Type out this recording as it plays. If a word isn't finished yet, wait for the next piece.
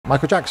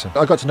Michael Jackson.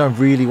 I got to know him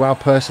really well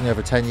personally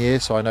over 10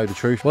 years, so I know the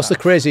truth. What's the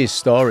craziest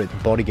story,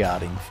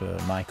 bodyguarding for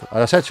Michael? And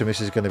I said to him, this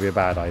is going to be a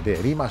bad idea,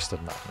 and he must have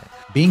known it.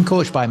 Being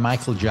coached by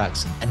Michael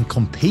Jackson and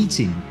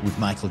competing with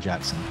Michael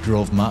Jackson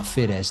drove Matt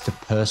Fiddes to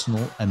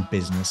personal and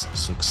business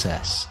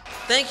success.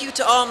 Thank you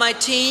to all my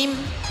team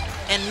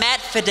and Matt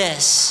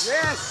Fiddes.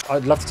 Yes!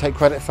 I'd love to take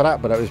credit for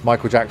that, but it was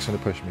Michael Jackson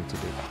who pushed me to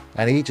do that.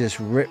 And he just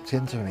ripped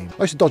into me.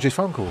 I used to dodge his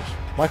phone calls.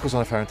 Michael's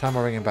on the phone, time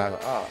I ring him back.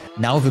 Oh.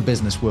 Now with a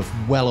business worth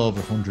well over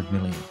 100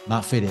 million,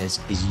 Matt Fiddes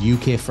is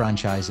UK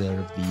Franchisor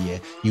of the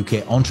Year,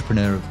 UK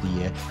Entrepreneur of the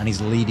Year, and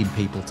he's leading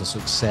people to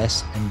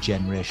success and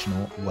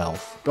generational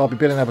wealth. I'll be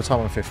billionaire by the time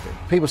I'm 50.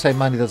 People say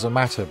money doesn't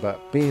matter,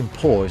 but being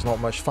poor is not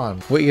much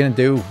fun. What are you going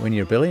to do when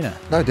you're a billionaire?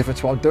 No different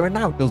to what I'm doing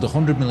now. Build a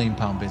 £100 million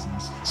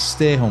business,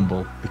 stay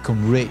humble,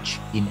 become rich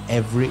in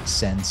every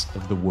sense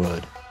of the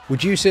word.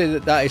 Would you say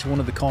that that is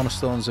one of the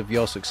cornerstones of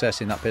your success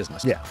in that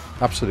business? Yeah,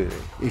 absolutely.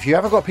 If you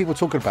haven't got people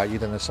talking about you,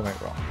 then there's something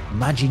wrong.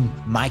 Imagine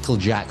Michael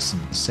Jackson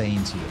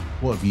saying to you,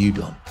 what have you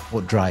done?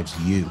 What drives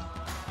you?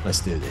 Let's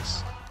do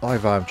this.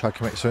 I've tried to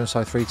commit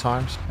suicide 3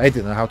 times. They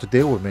didn't know how to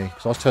deal with me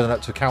because I was turning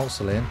up to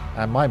counselling,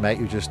 and my mate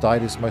who just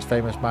died is the most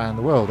famous man in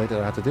the world. They didn't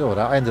know how to deal with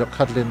that. I ended up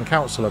cuddling the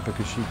counsellor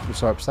because she was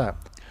so upset.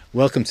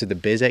 Welcome to the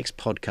BizX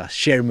podcast,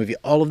 sharing with you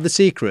all of the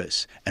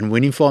secrets and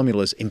winning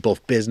formulas in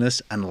both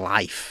business and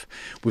life,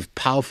 with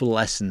powerful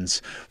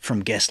lessons from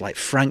guests like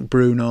Frank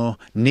Bruno,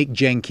 Nick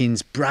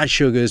Jenkins, Brad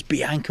Sugars,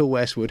 Bianca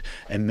Westwood,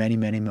 and many,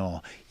 many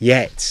more.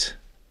 Yet,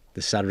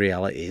 the sad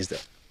reality is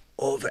that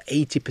over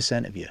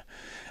 80% of you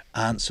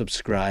aren't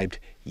subscribed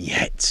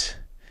yet.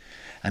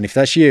 And if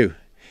that's you,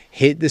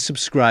 hit the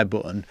subscribe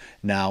button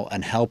now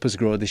and help us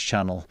grow this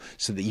channel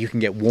so that you can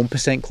get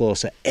 1%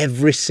 closer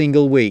every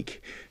single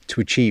week to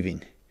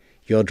achieving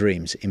your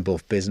dreams in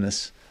both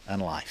business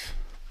and life.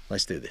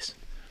 Let's do this.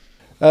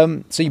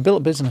 So you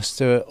built a business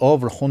to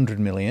over 100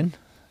 million.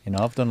 You know,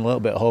 I've done a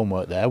little bit of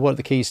homework there. What are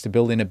the keys to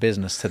building a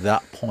business to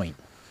that point?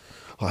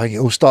 I think it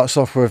all starts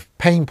off with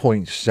pain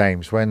points,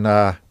 James, when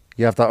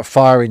you have that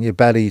fire in your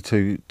belly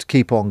to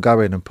keep on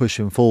going and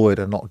pushing forward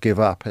and not give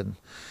up and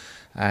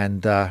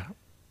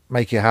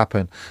make it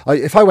happen.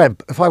 If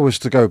I was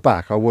to go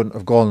back, I wouldn't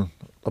have gone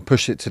and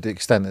pushed it to the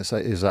extent that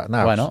it is that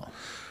now. Why not?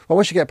 Well,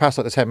 once you get past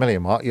like the 10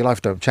 million mark, your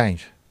life don't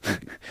change.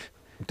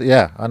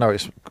 Yeah, I know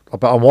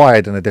but I'm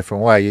wired in a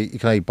different way. You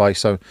can only buy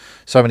so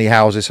many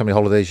houses, so many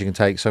holidays you can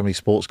take, so many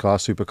sports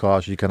cars,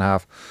 supercars you can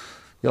have.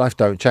 Your life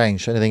don't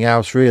change. Anything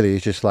else really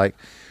is just like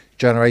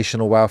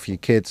generational wealth for your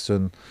kids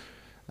and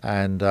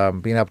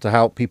being able to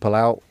help people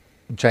out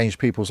and change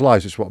people's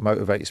lives is what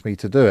motivates me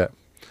to do it.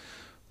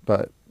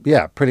 But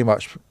yeah, pretty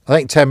much. I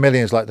think 10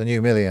 million is like the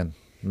new million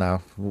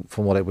now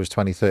from what it was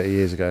 20, 30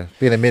 years ago.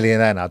 Being a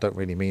millionaire now don't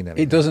really mean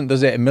anything. It doesn't,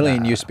 does it? A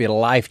million used to be a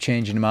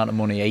life-changing amount of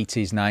money,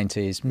 80s,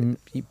 90s.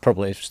 You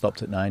probably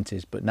stopped at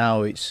 90s, but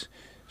now it's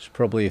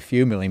probably a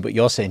few million. But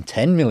you're saying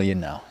 10 million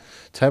now.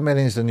 10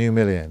 million is the new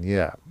million,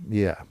 yeah.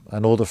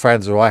 And all the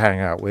friends who I hang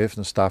out with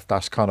and stuff,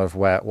 that's kind of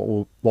where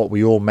what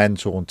we all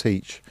mentor and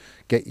teach.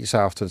 Get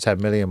yourself to the 10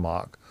 million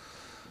mark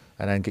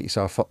and then get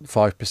yourself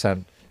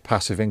 5%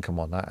 passive income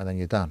on that, and then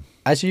you're done.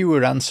 As you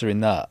were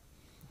answering that,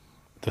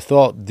 the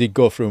thought did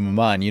go through my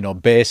mind, you know,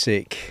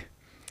 basic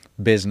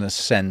business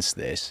sense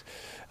this.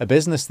 A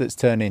business that's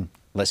turning,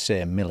 let's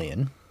say, $1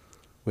 million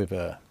with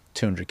a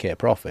 200k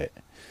profit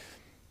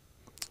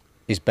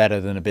is better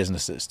than a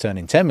business that's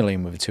turning 10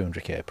 million with a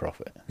 200k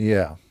profit.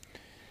 Yeah.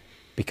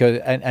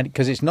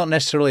 Because it's not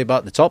necessarily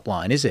about the top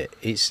line, is it?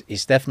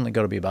 It's definitely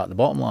got to be about the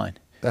bottom line.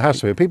 It has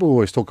to be. People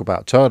always talk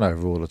about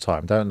turnover all the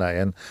time, don't they?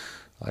 And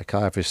like I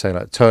have to say,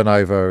 like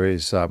turnover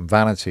is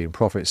vanity and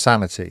profit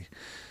sanity.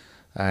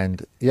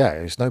 And yeah,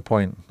 there's no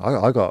point.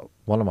 I got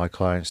one of my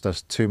clients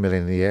does 2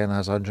 million a year and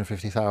has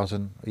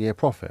 150,000 a year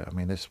profit. I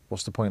mean,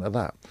 what's the point of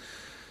that?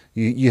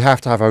 You have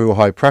to have a real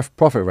high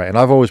profit rate. And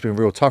I've always been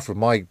real tough with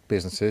my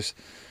businesses.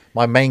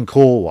 My main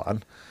core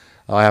one,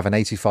 I have an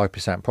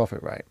 85%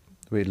 profit rate.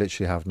 We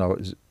literally have no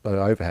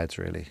overheads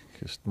really,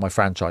 because my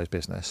franchise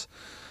business.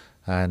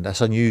 And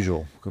that's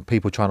unusual.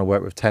 People trying to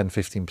work with 10,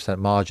 15%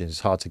 margins, it's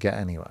hard to get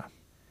anywhere.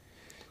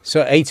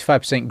 So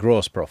 85%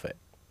 gross profit.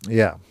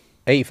 Yeah.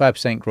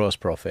 85% gross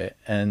profit,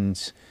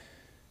 and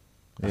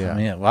yeah. I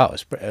mean, wow,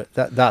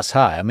 that's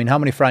high. I mean, how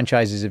many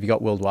franchises have you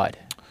got worldwide?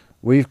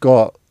 We've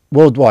got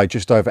worldwide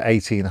just over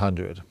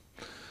 1,800.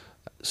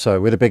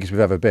 So we're the biggest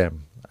we've ever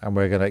been, and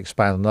we're going to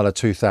expand another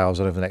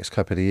 2,000 over the next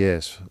couple of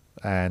years.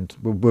 And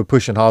we're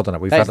pushing hard on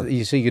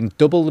it. So you can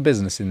double the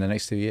business in the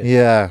next 2 years.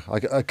 Yeah,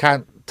 I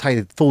can't tell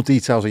you the full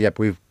details yet,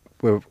 but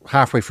we're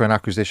halfway through an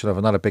acquisition of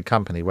another big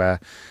company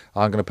where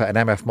I'm going to put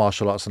an MF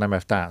Martial Arts and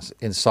MF Dance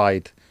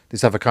inside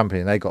this other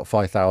company, and they got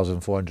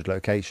 5,400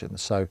 locations.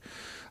 So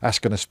that's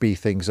going to speed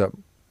things up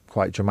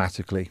quite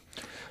dramatically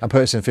and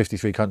put us in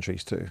 53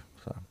 countries too.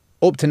 So.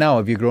 Up to now,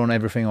 have you grown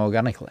everything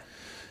organically?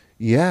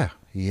 Yeah.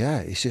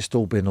 It's just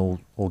all been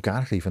all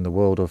organically from the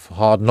world of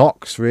hard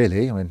knocks,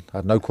 really. I mean, I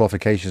had no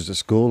qualifications at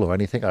school or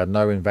anything. I had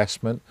no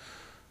investment.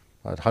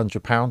 I had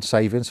 £100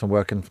 savings from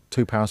working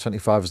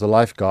 £2.25 as the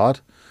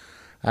lifeguard.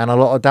 and a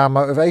lot of damn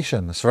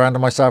motivation.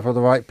 Surrounding myself with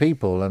the right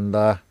people, and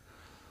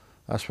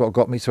that's what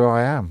got me to where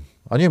I am.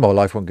 I knew my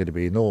life wasn't going to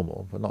be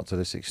normal, but not to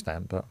this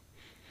extent. But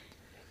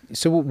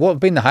So what have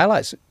been the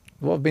highlights?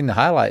 What have been the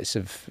highlights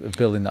of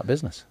building that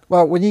business?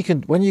 well, when you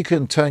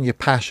can turn your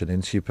passion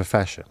into your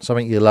profession,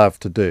 something you love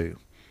to do,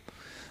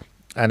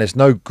 and there's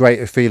no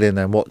greater feeling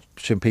than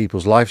watching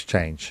people's lives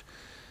change,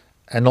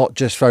 and not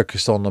just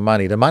focused on the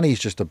money. The money is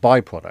just a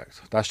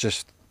byproduct. That's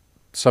just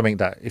something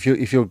that if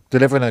you're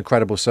delivering an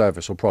incredible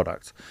service or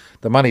product,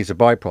 the money is a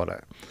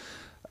byproduct.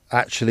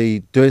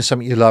 Actually doing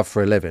something you love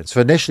for a living. So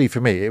initially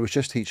for me, it was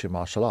just teaching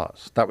martial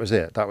arts. That was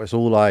it. That was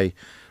all I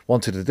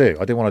wanted to do.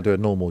 I didn't want to do a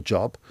normal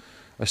job.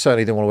 I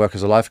certainly didn't want to work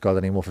as a lifeguard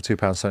anymore for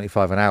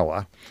 £2.75 an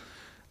hour.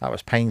 That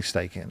was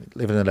painstaking,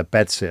 living in a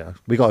bedsitter.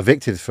 We got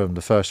evicted from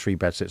the first 3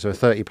 bedsitters, so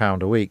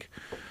 £30 a week.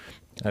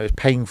 And it was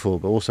painful,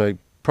 but also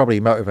probably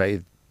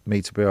motivated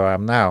me to be where I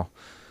am now.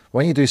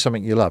 When you do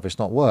something you love, it's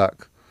not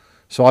work.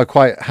 So I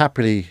quite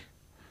happily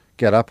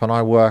get up and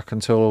I work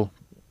until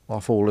I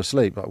fall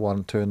asleep, like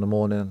 1, 2 in the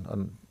morning,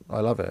 and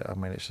I love it. I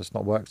mean, it's just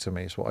not work to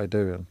me. It's what I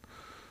do. And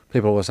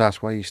people always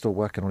ask, why are you still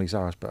working all these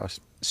hours? But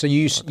So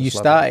you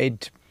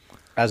started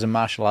as a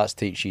martial arts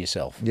teacher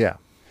yourself? Yeah.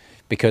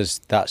 Because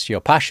that's your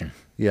passion?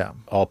 Yeah.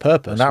 Or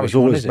purpose? And that was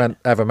always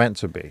ever meant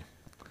to be.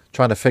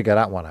 Trying to figure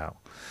that one out.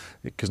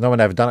 Because no one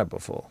ever done it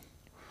before.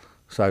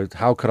 So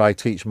how could I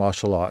teach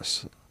martial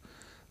arts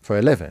for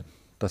a living?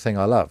 The thing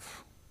I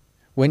love.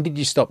 When did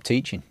you stop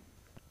teaching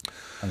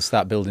and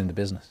start building the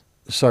business?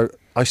 So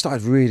I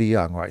started really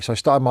young, right? So I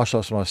started martial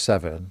arts when I was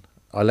 7.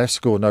 I left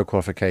school with no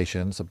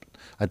qualifications.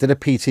 I did a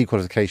PT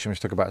qualification, which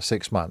took about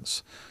 6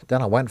 months.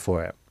 Then I went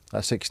for it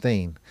at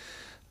 16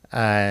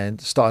 and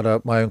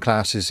started my own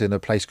classes in a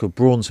place called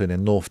Braunton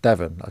in North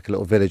Devon, like a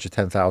little village of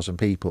 10,000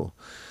 people.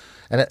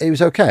 And it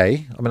was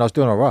okay. I mean, I was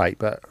doing all right,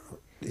 but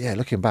yeah,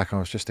 looking back, I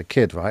was just a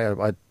kid,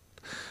 right?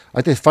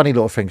 I did funny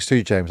little things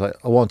too, James. Like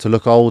I wanted to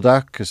look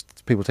older because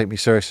people take me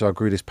seriously. So I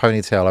grew this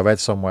ponytail. I read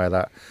somewhere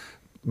that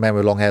men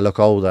with long hair look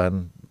older,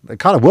 and it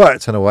kind of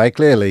worked in a way,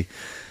 clearly.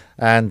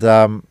 And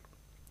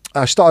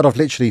I started off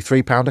literally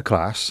 £3 a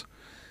class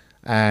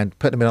and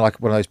putting them in like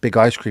one of those big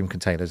ice cream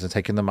containers and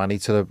taking the money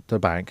to the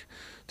bank.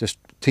 Just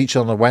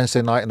teaching on a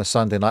Wednesday night and a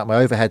Sunday night.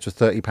 My overheads were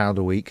 £30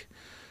 a week.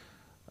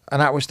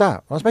 And that was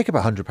that. I was making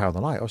about £100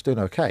 a night. I was doing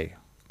okay,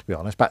 to be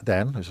honest. Back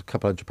then, it was a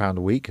couple £100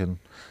 a week. And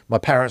my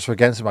parents were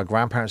against it. My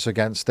grandparents were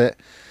against it.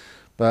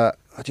 But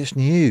I just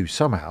knew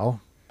somehow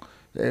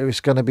it was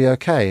going to be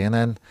okay. And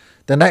then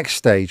the next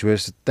stage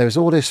was there was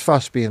all this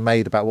fuss being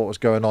made about what was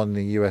going on in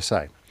the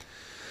USA.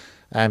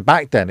 And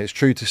back then, it's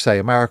true to say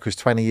America was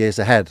 20 years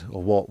ahead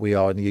of what we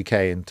are in the UK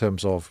in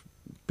terms of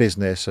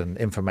business and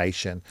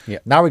information. Yeah.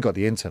 Now we've got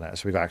the internet,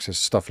 so we've got access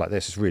to stuff like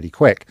this. It's really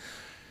quick.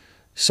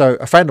 So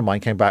a friend of mine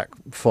came back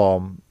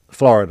from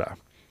Florida,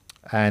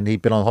 and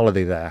he'd been on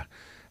holiday there,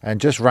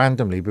 and just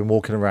randomly been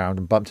walking around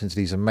and bumped into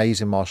these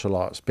amazing martial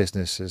arts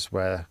businesses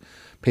where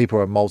people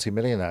are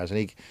multi-millionaires.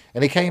 And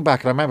he came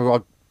back, and I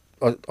remember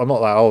I'm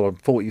not that old. I'm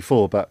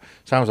 44, but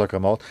sounds like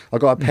I'm old. I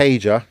got a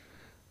pager.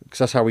 Because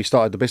that's how we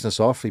started the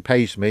business off. He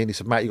paged me and he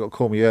said, Matt, you got to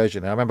call me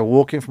urgent. And I remember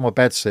walking from my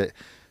bedsit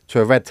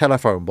to a red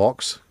telephone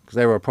box, because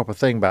they were a proper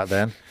thing back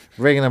then,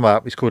 ringing him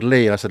up. He's called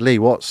Lee. And I said, Lee,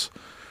 what's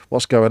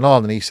going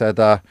on? And he said,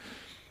 Matt,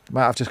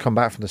 I've just come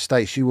back from the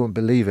States. You wouldn't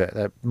believe it.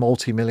 They're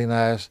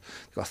multi-millionaires.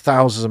 They've got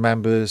thousands of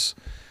members.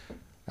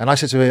 And I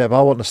said to him,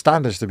 I want the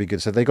standards to be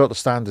good. So they got the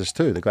standards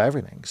too. They got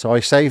everything. So I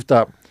saved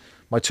up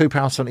my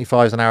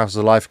 £2.75 an hour as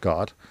a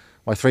lifeguard,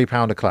 my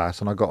 £3 a class,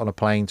 and I got on a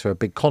plane to a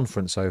big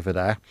conference over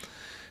there.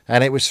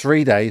 And it was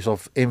 3 days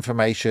of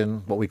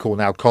information, what we call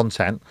now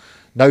content,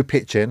 no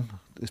pitching.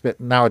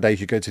 Nowadays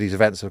you go to these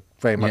events, there's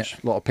very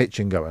much a lot of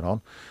pitching going on.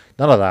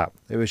 None of that.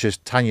 It was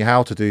just telling you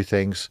how to do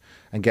things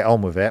and get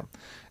on with it.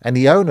 And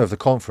the owner of the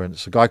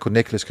conference, a guy called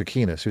Nicholas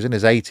Kokinas, who was in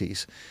his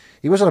 80s,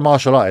 he wasn't a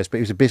martial artist, but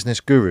he was a business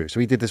guru. So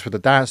he did this with the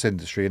dance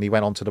industry, and he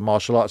went on to the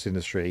martial arts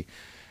industry,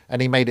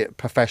 and he made it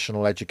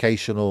professional,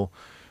 educational,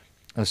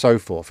 and so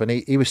forth. And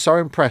he was so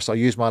impressed I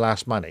used my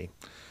last money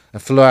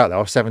and flew out there.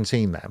 I was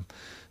 17 then.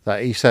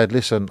 That he said,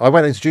 listen, I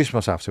went and introduced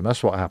myself to him.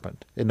 That's what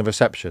happened in the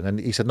reception. And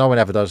he said, no one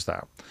ever does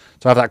that.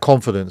 So I have that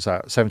confidence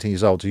at 17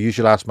 years old to use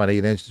your last money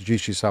and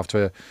introduce yourself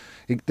to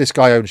this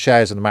guy owns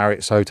shares in the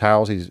Marriott's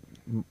hotels. He's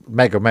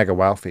mega, mega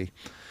wealthy.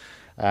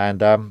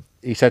 And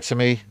he said to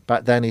me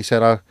back then, he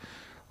said, I'm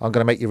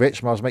going to make you rich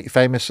and I was make you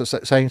famous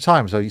at the same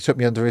time. So he took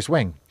me under his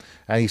wing.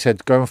 And he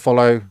said, go and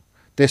follow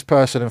this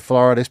person in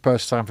Florida, this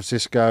person in San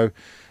Francisco.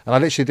 And I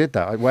literally did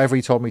that. Whatever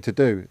he told me to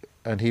do.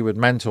 And he would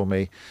mentor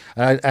me.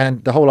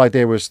 And the whole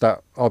idea was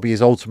that I'll be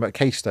his ultimate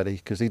case study,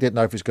 because he didn't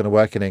know if it was going to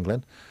work in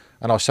England.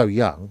 And I was so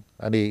young.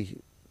 And he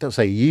didn't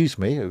say he used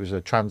me. It was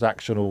a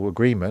transactional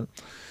agreement.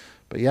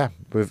 But yeah,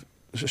 with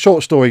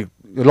long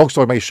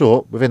story made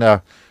short, within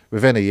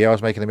a year, I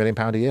was making £1 million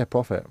a year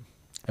profit.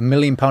 £1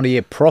 million a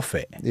year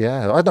profit?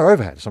 Yeah, I had no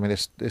overheads. I mean,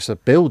 it's a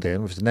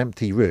building with an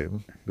empty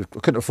room. I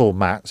couldn't afford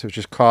mats. It was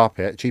just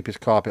carpet, cheapest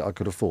carpet I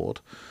could afford.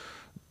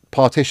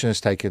 Partitions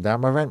taken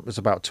down. My rent was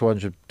about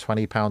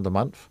 £220 a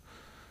month,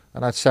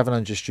 and I had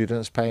 700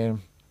 students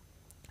paying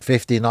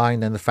 59,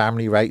 then the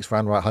family rates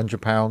ran about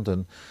 £100,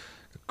 and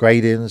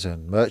gradings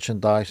and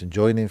merchandise and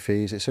joining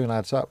fees. It soon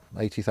adds up,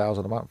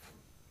 80,000 a month.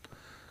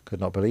 Could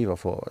not believe. I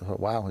thought,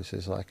 wow, this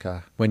is like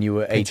a... When you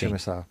were 18?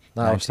 No,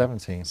 I was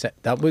 17.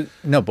 That was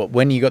no, but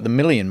when you got the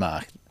million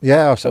mark.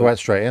 Yeah, I went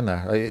straight in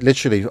there.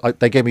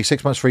 They gave me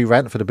 6 months free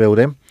rent for the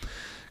building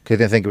because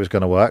they didn't think it was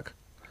going to work.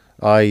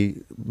 I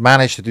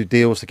managed to do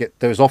deals to get,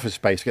 there was office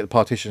space to get the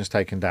partitions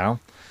taken down.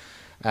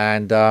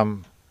 And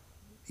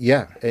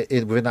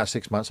within that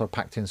 6 months, I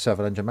packed in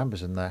 700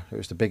 members in there. It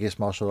was the biggest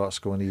martial arts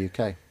school in the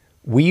UK.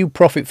 Were you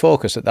profit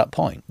focused at that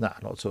point? Nah,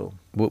 not at all.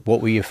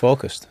 What were you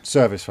focused?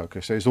 Service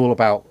focused. So it was all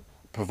about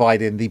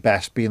providing the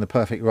best, being the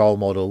perfect role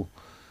model.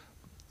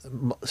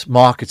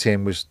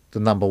 Marketing was the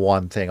number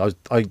one thing.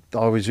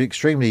 I was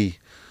extremely,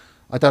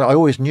 I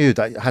always knew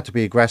that I had to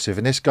be aggressive.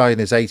 And this guy in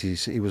his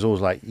 80s, he was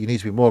always like, you need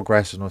to be more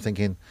aggressive. And I'm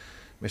thinking,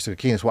 Mr.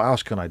 Keenan, what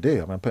else can I do?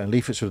 I mean, I'm putting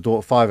leaflets to the door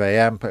at 5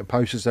 a.m., putting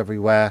posters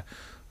everywhere.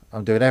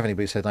 I'm doing everything.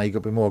 But he said, no, you've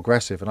got to be more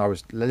aggressive. And I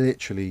was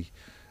literally,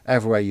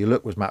 everywhere you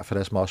look was Matt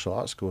Fiddes Martial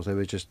Arts schools. They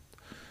were just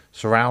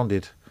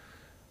surrounded.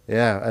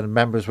 Yeah, and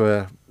members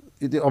were,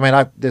 I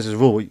mean, there's a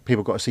rule,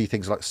 people got to see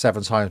things like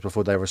 7 times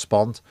before they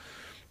respond.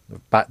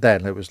 Back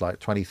then, it was like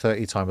 20,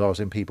 30 times I was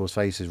in people's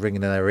faces,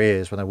 ringing in their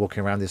ears when they're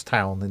walking around this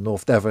town in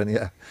North Devon,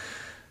 yeah.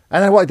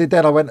 And then what I did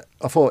then,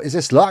 I thought, is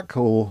this luck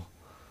or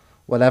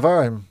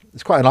whatever? And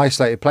it's quite an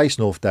isolated place,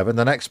 North Devon.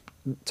 The next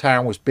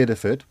town was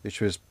Bideford,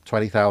 which was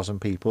 20,000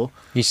 people.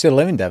 You still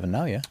live in Devon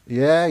now, yeah?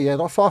 Yeah,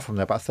 not far from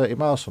there, about 30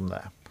 miles from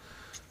there.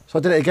 So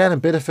I did it again in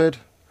Bideford,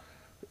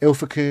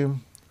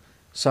 Ilfracombe,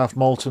 South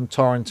Molton,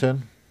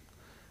 Torrington.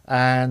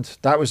 And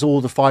that was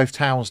all the 5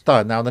 towns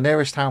done. Now, the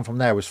nearest town from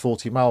there was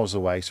 40 miles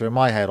away. So in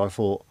my head, I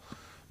thought,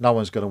 no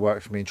one's going to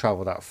work for me and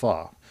travel that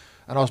far.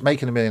 And I was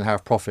making £1.5 million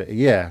profit a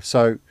year.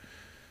 So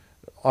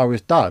I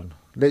was done,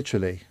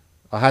 literally.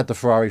 I had the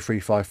Ferrari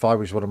 355,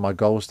 which was one of my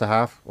goals to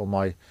have. When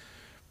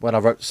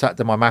I sat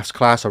in my maths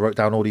class, I wrote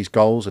down all these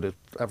goals. And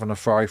having a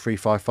Ferrari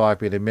 355,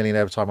 being a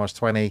millionaire by the time I was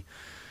 20,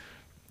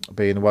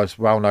 being the most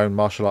well-known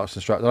martial arts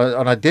instructor.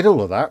 And I did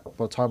all of that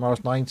by the time I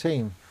was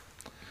 19.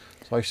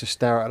 I used to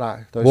stare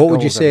at that. What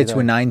would you say to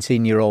a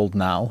 19-year-old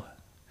now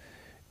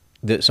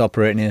that's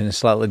operating in a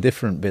slightly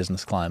different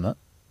business climate?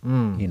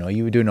 You know,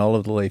 you were doing all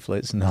of the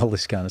leaflets and all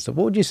this kind of stuff.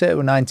 What would you say to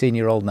a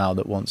 19-year-old now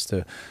that wants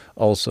to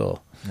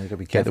also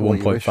get the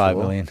 1.5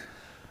 million?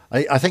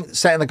 I think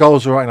setting the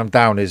goals and writing them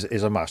down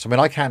is a must. I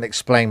mean, I can't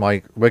explain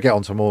we'll get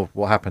on to more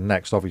what happened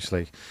next,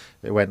 obviously.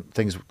 It went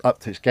things up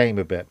to its game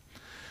a bit.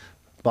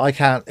 But I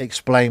can't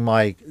explain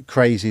my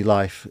crazy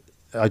life.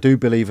 I do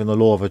believe in the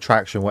law of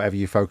attraction. Whatever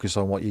you focus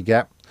on, what you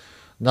get.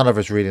 None of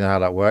us really know how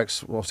that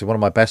works. Obviously, one of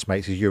my best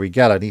mates is Uri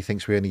Geller, and he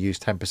thinks we only use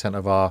 10%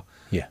 of our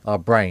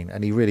brain,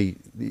 and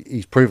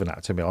he's proven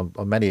that to me on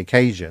many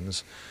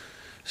occasions.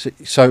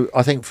 So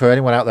I think for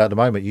anyone out there at the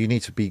moment, you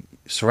need to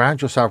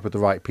surround yourself with the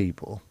right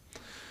people.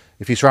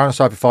 If you surround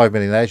yourself with 5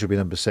 millionaires, you'll be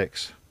number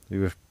 6. If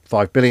you're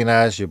 5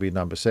 billionaires, you'll be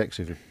number 6.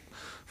 If you're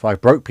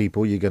 5 broke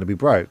people, you're going to be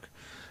broke.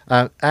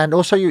 And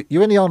also,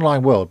 you're in the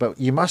online world, but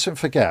you mustn't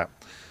forget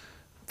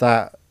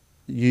that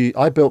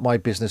I built my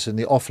business in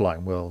the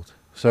offline world.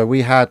 So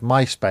we had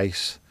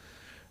MySpace,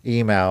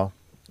 email,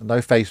 no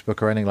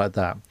Facebook or anything like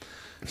that.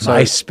 So,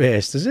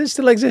 MySpace, does it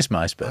still exist,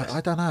 MySpace? I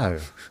don't know.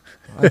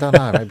 I don't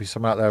know. Maybe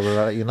someone out there will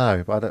let you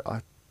know, but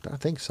I don't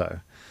think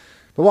so.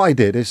 But what I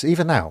did is,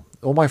 even now,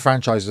 all my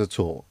franchises are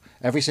taught.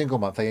 Every single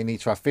month, they need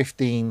to have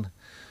 15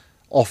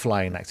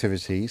 offline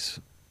activities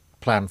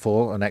planned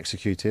for and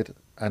executed.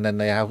 And then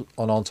they have,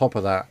 on top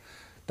of that,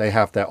 they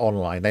have their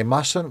online. They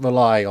mustn't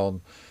rely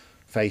on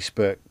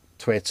Facebook,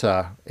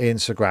 Twitter,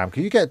 Instagram,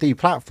 because you get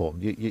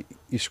deplatformed,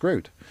 you're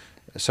screwed.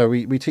 So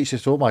we teach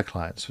this to all my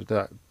clients,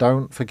 that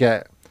don't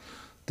forget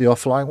the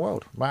offline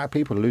world. Amount of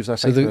people lose their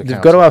Facebook accounts.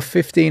 They've got to have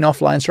 15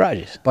 offline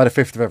strategies by the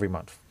 5th of every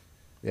month.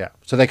 Yeah,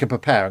 so they can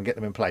prepare and get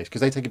them in place,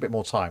 because they take a bit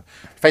more time.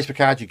 Facebook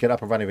ads, you get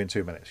up and running within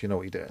 2 minutes. You know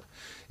what you're doing.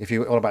 If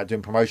you're all about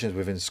doing promotions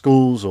within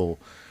schools or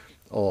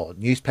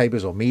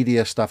newspapers or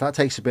media stuff, that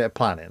takes a bit of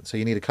planning. So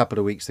you need a couple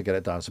of weeks to get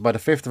it done. So by the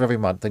 5th of every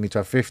month, they need to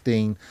have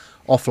 15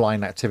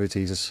 offline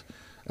activities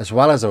as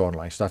well as their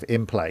online stuff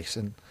in place,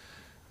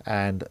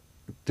 and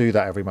do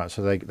that every month.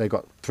 So they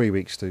got 3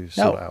 weeks to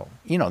sort it out.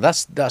 You know,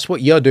 that's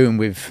what you're doing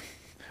with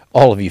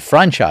all of your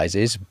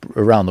franchises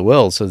around the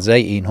world. So there's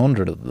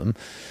 1,800 of them.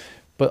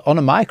 But on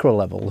a micro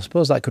level, I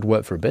suppose that could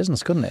work for a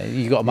business, couldn't it?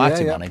 You got a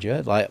marketing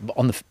manager, like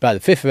by the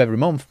 5th of every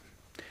month,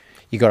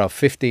 you got to have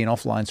 15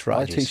 offline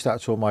strategies. I teach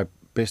that to all my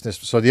business.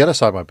 So the other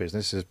side of my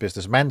business is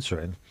business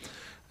mentoring,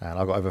 and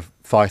I've got over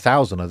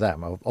 5,000 of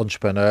them,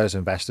 entrepreneurs,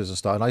 investors and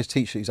stuff, and I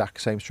teach the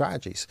exact same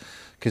strategies,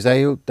 because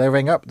they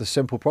ring up the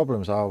simple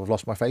problems. Oh, I've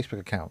lost my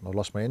Facebook account, I've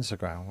lost my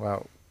Instagram.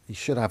 Well, you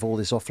should have all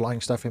this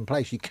offline stuff in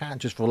place. You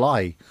can't just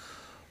rely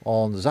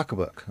on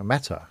Zuckerberg and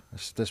Meta.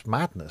 It's this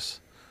madness,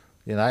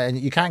 you know. And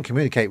you can't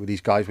communicate with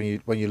these guys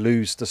when you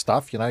lose the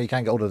stuff. You know, you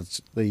can't get hold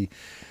of the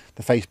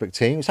Facebook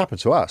team. It's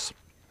happened to us.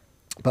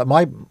 But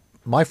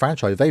my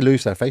franchise, if they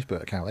lose their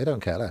Facebook account, they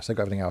don't care less. They've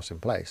got everything else in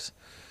place.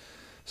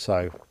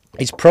 So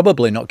it's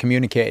probably not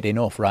communicated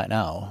enough right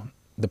now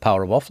the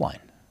power of offline.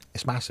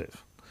 It's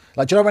massive.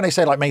 Like, do you know when they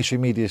say like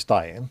mainstream media is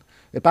dying?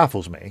 It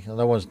baffles me, and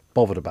no one's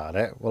bothered about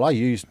it. Well, I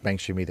use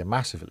mainstream media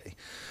massively.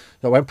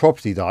 So when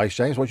property dies,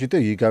 James, what do?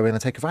 You go in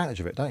and take advantage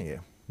of it, don't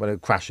you? When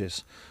it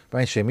crashes,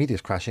 mainstream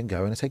media's crashing,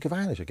 go in and take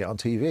advantage of it. Get on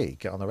TV,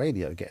 get on the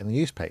radio, get in the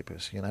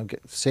newspapers. You know,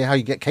 see how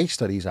you get case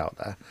studies out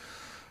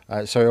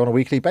there. So on a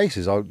weekly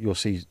basis, you'll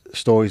see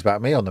stories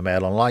about me on the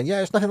Mail Online.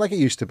 Yeah, it's nothing like it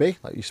used to be.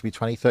 Like it used to be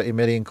 20, 30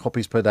 million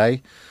copies per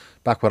day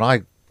back when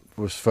I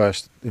was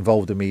first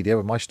involved in media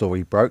when my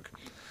story broke.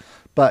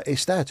 But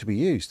it's there to be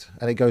used,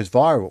 and it goes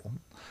viral,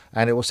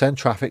 and it will send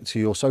traffic to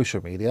your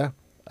social media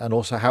and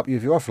also help you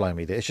with your offline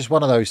media. It's just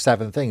one of those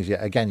 7 things,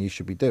 yet again, you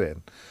should be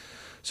doing.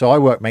 So I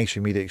work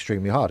mainstream media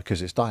extremely hard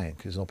because it's dying,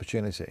 because it's an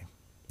opportunity.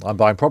 I'm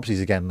buying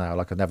properties again now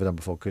like I've never done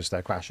before because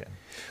they're crashing.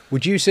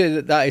 Would you say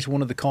that that is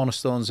one of the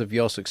cornerstones of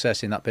your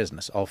success in that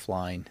business,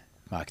 offline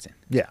marketing?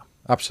 Yeah,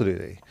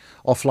 absolutely.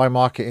 Offline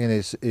marketing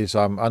is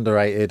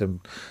underrated, and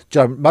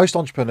most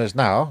entrepreneurs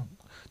now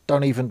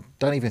don't even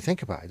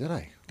think about it, do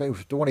they? They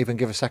don't even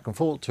give a second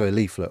thought to a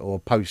leaflet or a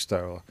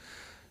poster or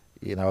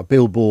a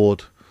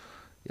billboard.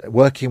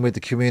 Working with the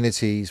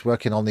communities,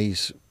 working on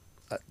these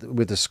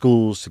with the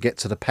schools to get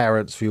to the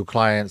parents for your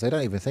clients, they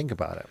don't even think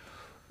about it.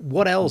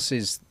 What else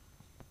is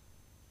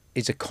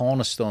a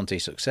cornerstone to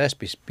success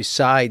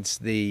besides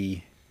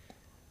the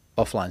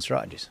offline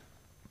strategies?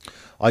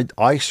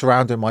 I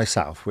surrounded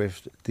myself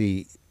with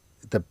the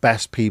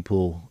best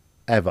people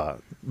ever,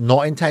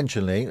 not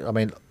intentionally. I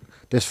mean,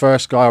 this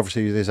first guy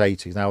obviously in his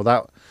 80s. Now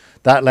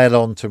that led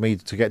on to me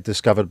to get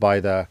discovered by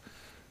the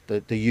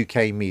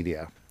UK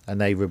media, and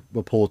they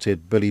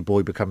reported Billy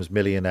Boy becomes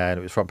millionaire, and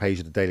it was front page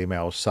of the Daily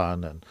Mail,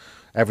 Sun, and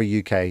every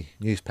UK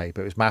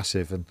newspaper. It was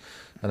massive, and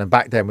then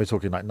back then we're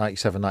talking like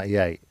 97,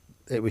 98.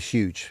 It was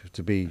huge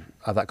to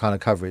have that kind of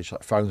coverage.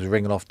 Like phones were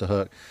ringing off the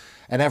hook,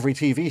 and every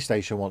TV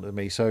station wanted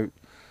me. So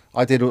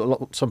I did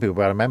some people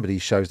will remember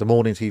these shows. The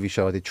morning TV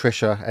show, I did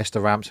Trisha, Esther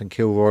Ramps, and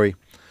Kilroy,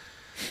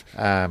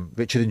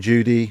 Richard and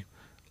Judy,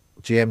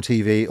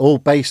 GMTV, all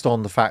based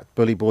on the fact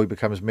Bully Boy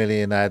becomes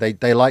millionaire.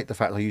 They liked the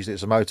fact I used it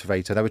as a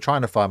motivator. They were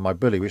trying to find my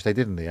bully, which they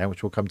did in the end,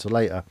 which we'll come to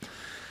later.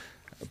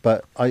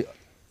 But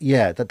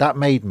that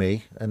made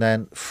me, and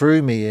then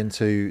threw me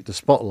into the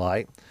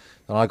spotlight.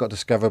 And I got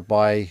discovered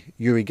by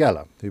Uri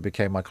Geller, who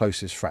became my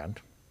closest friend.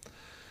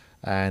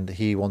 And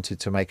he wanted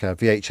to make a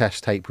VHS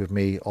tape with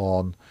me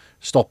on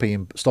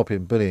stopping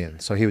bullying.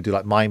 So he would do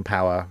like mind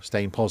power,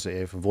 staying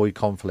positive, avoid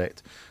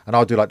conflict, and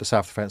I'll do like the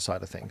self-defense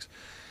side of things.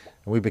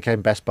 And we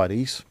became best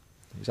buddies.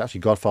 He's actually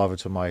godfather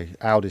to my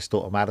eldest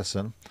daughter,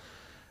 Madison.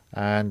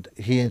 And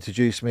he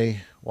introduced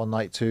me one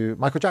night to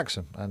Michael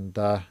Jackson. And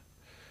then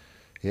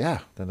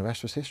the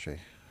rest was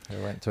history.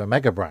 I went to a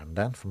mega brand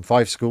then, from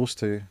 5 schools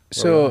to...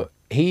 So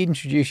he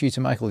introduced you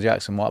to Michael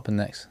Jackson. What happened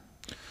next?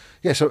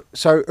 Yeah,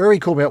 so Uri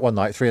called me up one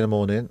night, 3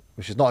 a.m,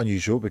 which is not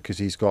unusual because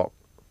he's got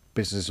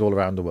businesses all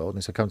around the world. And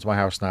he said, come to my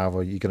house now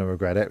or you're going to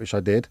regret it, which I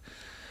did.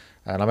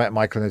 And I met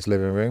Michael in his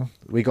living room.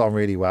 We got on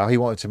really well. He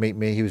wanted to meet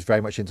me. He was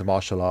very much into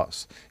martial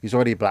arts. He's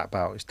already a black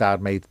belt. His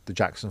dad made the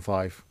Jackson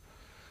 5.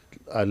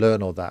 I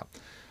learned all that.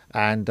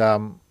 And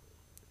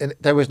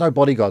there was no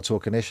bodyguard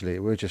talk initially.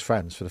 We were just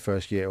friends for the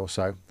first year or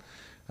so.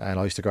 And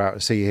I used to go out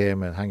and see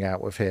him and hang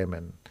out with him.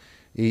 And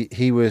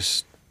he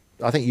was,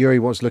 I think Uri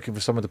was looking for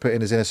someone to put in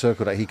his inner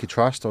circle that he could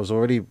trust. I was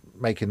already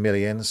making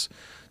millions,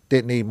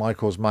 didn't need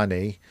Michael's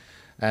money.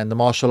 And the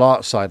martial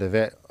arts side of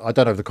it, I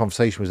don't know if the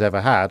conversation was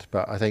ever had,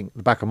 but I think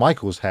the back of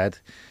Michael's head,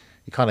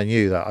 he kind of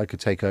knew that I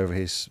could take over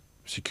his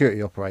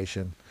security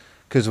operation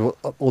because of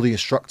all the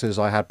instructors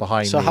I had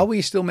behind me. So how were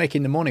you still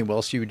making the money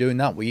whilst you were doing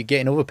that? Were you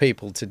getting other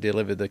people to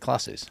deliver the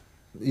classes?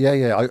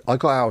 Yeah. I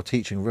got out of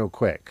teaching real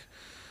quick.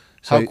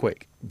 So how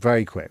quick?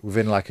 Very quick,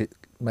 within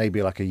maybe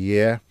a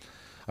year.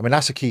 I mean,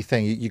 that's a key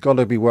thing. You got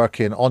to be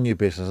working on your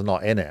business and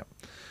not in it.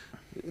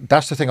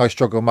 That's the thing I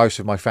struggle most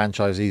with my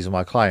franchisees and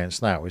my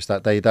clients now, is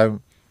that they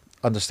don't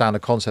understand the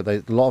concept.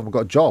 A lot of them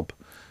got a job.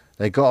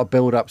 They got to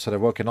build up so they're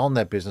working on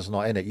their business,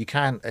 not in it. You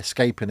can't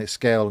escape and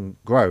scale and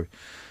grow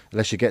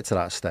unless you get to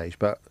that stage.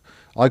 But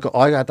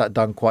I had that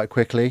done quite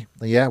quickly.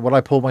 Yeah, when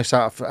I pulled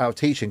myself out of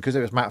teaching, because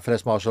it was Matt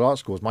Fiddes Martial Arts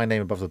schools, my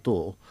name above the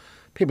door,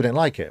 people didn't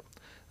like it.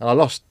 And I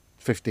lost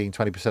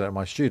 15-20% of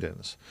my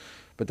students.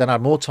 But then I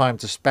had more time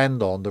to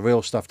spend on the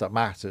real stuff that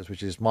matters,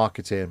 which is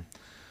marketing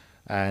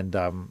and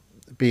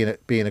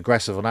being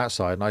aggressive on that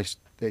side. And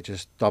it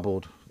just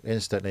doubled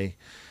instantly.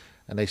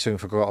 And they soon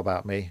forgot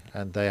about me,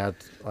 and I had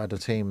a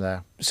team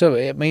there. So,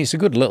 I mean, it's a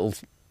good little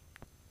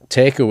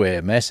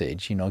takeaway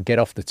message, get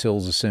off the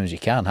tools as soon as you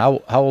can.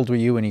 How old were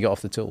you when you got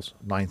off the tools?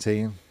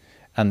 19.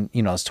 And,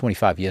 it's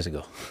 25 years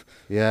ago.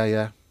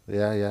 Yeah.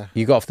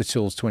 You got off the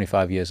tools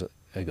 25 years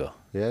ago.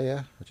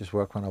 Yeah. I just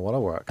work when I want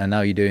to work. And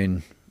now you're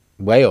doing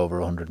way over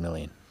 100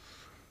 million.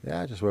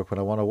 Yeah, I just work when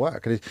I want to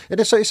work. And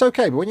it's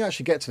okay, but when you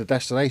actually get to the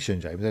destination,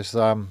 James,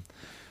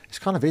 it's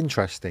kind of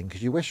interesting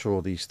because you wish for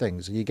all these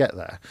things and you get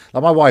there.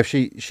 Like my wife,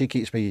 she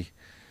keeps me,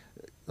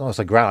 I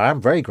say grounded. I am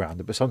very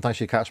grounded, but sometimes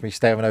she catches me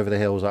staring over the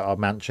hills at our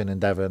mansion in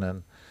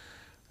Devon,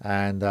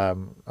 And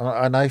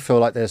I feel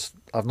like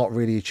I've not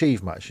really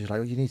achieved much. She's like,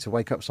 well, you need to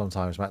wake up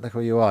sometimes, Matt. Look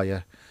where you are.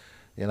 You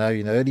know,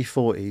 in the early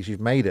 40s, you've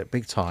made it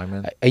big time.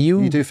 And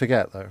you do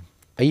forget, though.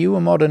 Are you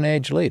a modern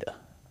age leader?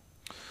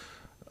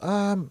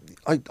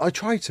 I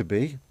try to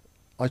be.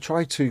 I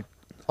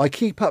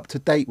keep up to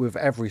date with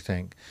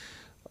everything.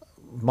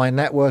 My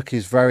network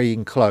is very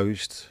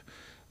enclosed.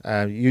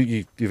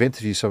 You've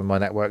interviewed some of my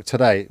network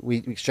today. We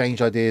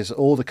exchange ideas,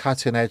 all the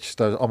cutting edge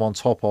stuff I'm on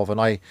top of, and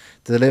I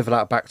deliver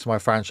that back to my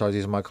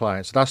franchisees and my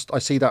clients. So I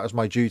see that as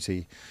my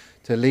duty,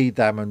 to lead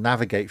them and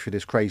navigate through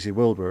this crazy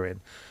world we're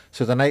in.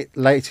 So the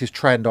latest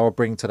trend I'll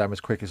bring to them as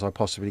quick as I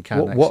possibly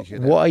can. What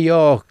are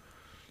your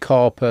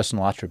core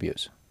personal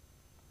attributes?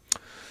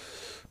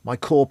 My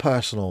core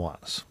personal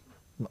ones.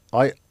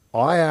 I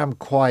am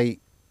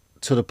quite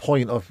to the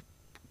point of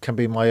can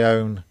be my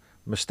own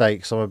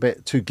mistakes. I'm a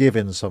bit too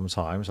giving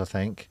sometimes, I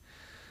think.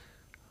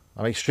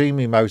 I'm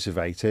extremely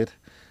motivated.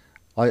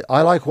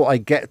 I like what I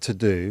get to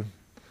do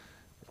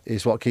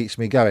is what keeps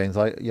me going.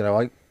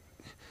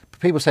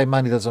 People say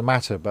money doesn't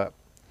matter, but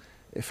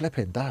it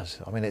flipping does.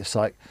 I mean, it's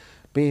like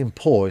being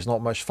poor is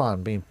not much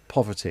fun, being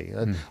poverty.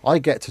 And I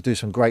get to do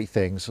some great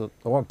things. I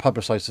won't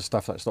publicise the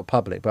stuff that's not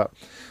public, but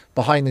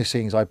behind the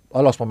scenes, I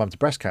lost my mum to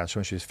breast cancer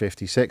when she was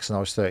 56 and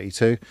I was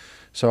 32.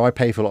 So I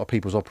pay for a lot of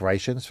people's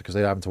operations because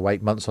they're having to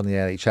wait months on the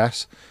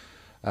NHS.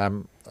 A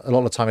lot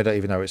of the time, they don't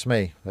even know it's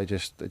me. It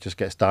just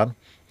gets done.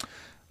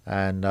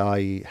 And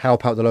I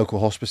help out the local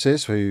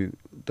hospices who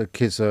the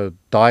kids are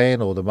dying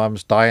or the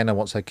mum's dying and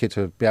wants their kid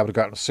to be able to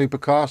go out in a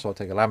supercar. So I'll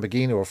take a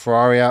Lamborghini or a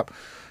Ferrari up,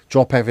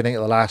 drop everything at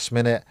the last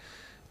minute.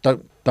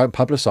 Don't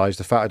publicise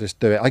the fact I just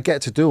do it. I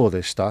get to do all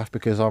this stuff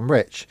because I'm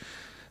rich,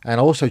 and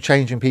also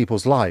changing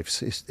people's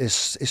lives.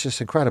 It's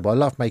just incredible. I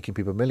love making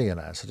people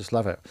millionaires. I just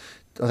love it.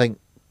 I think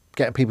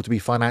getting people to be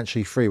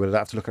financially free where they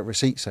don't have to look at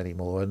receipts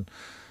anymore and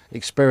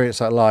experience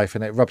that life,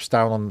 and it rubs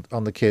down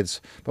on the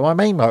kids. But my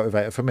main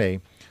motivator for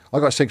me,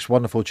 I've got 6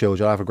 wonderful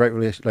children. I have a great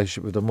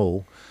relationship with them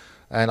all.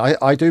 And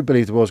I do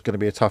believe the world's going to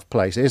be a tough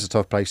place. It is a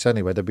tough place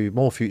anyway. There'll be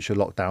more future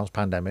lockdowns,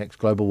 pandemics,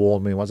 global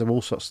warming, there's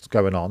all sorts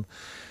going on.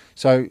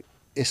 So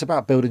it's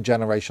about building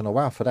generational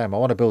wealth for them. I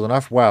want to build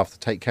enough wealth to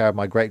take care of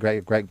my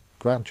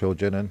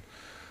great-great-great-grandchildren, and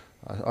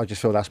I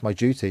just feel that's my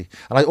duty.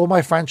 And all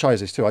my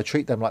franchises too, I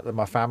treat them like they're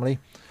my family.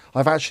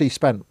 I've actually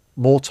spent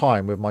more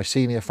time with my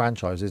senior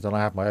franchises than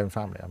I have my own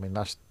family. I mean,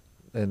 that's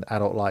in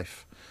adult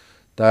life.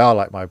 They are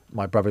like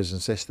my brothers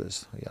and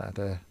sisters.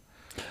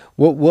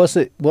 What's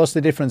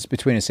the difference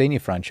between a senior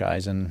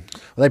franchise and?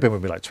 Well, they've been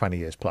with me like 20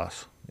 years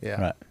plus. Yeah,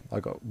 right.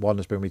 I got one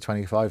that's been with me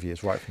 25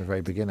 years, right from the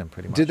very beginning,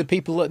 pretty much. Do the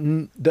people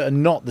that are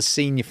not the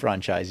senior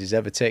franchises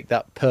ever take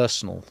that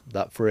personal,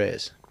 that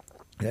phrase?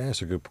 Yeah,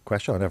 it's a good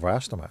question. I never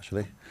asked them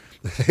actually.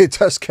 It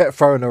does get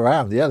thrown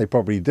around. Yeah, they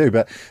probably do,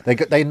 but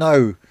they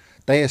know,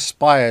 they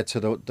aspire to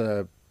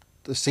the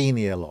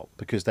senior lot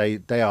because they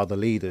are the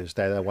leaders.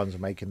 They're the ones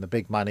making the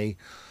big money.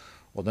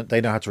 Or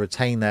they know how to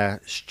retain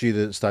their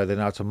students, though. They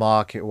know how to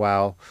market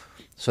well.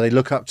 So they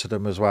look up to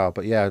them as well.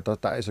 But yeah,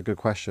 that is a good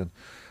question.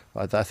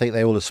 I think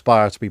they all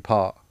aspire to be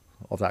part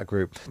of that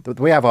group.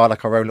 We have our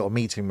own little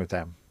meeting with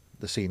them,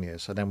 the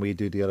seniors, and then we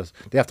do the others.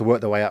 They have to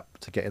work their way up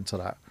to get into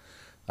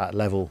that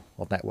level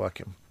of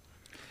networking.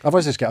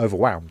 Otherwise, they just get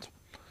overwhelmed.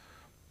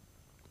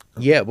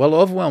 Yeah, well,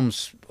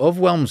 overwhelms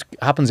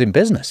happens in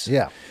business.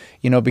 Yeah.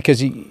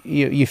 Because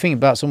you think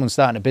about someone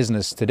starting a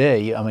business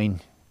today, I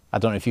mean, I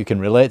don't know if you can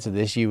relate to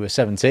this. You were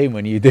 17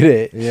 when you did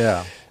it.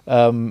 Yeah.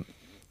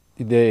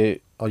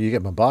 You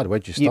get bombarded.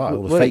 Where'd you start?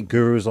 All the fake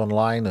gurus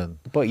online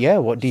But yeah,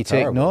 what do you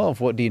take note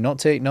of? What do you not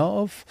take note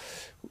of?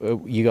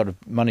 You got to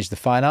manage the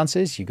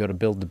finances. You got to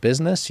build the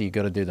business. You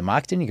got to do the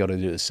marketing. You got to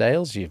do the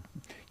sales. You're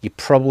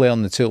probably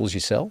on the tools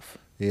yourself.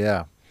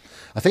 Yeah,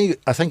 I think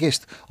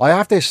it's. I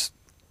have this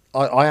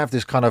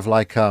kind of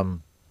like.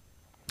 I'm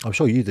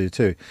sure you do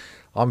too.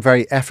 I'm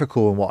very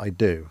ethical in what I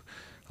do.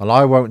 And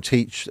I won't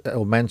teach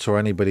or mentor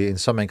anybody in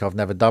something I've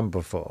never done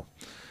before.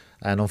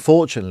 And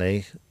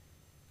unfortunately,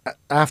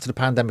 after the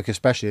pandemic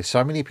especially, there's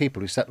so many people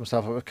who set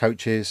themselves up with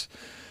coaches,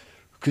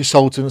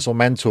 consultants or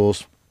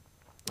mentors,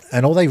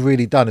 and all they've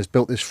really done is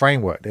built this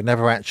framework. They've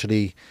never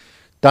actually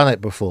done it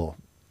before.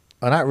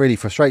 And that really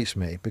frustrates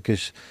me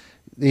because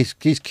these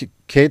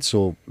kids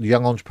or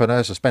young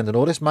entrepreneurs are spending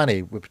all this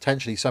money with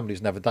potentially somebody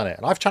who's never done it.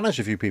 And I've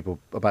challenged a few people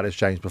about this,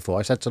 James, before.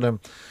 I said to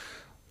them,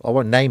 I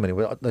won't name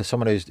anyone. There's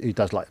someone who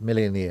does like $1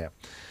 million a year,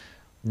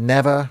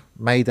 never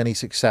made any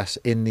success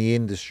in the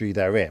industry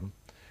they're in,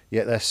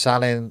 yet they're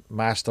selling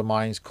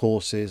masterminds,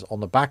 courses on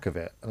the back of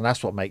it, and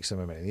that's what makes them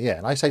 $1 million a year.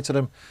 And I say to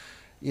them,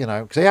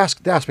 because they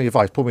ask me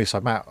advice, pull me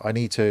aside, Matt, I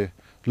need to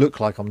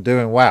look like I'm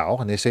doing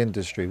well in this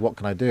industry. What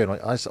can I do? And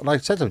I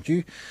said to them,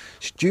 do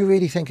you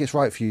really think it's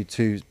right for you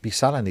to be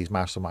selling these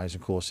masterminds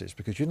and courses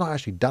because you've not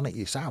actually done it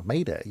yourself,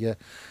 made it? You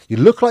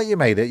look like you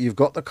made it. You've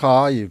got the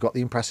car, you've got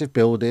the impressive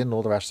building,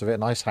 all the rest of it,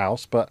 nice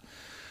house, but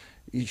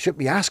you shouldn't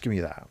be asking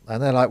me that.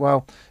 And they're like,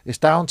 well, it's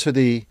down to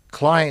the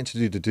client to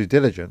do the due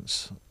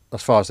diligence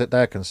as far as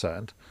they're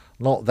concerned,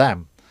 not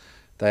them.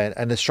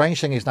 And the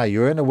strange thing is now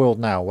you're in a world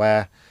now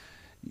where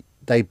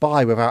they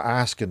buy without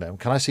asking them,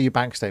 can I see your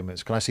bank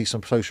statements? Can I see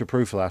some social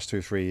proof for the last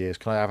 2-3 years?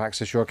 Can I have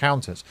access to your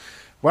accountants?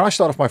 When I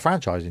started off my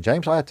franchising,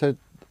 James,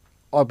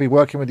 I'd be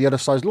working with the other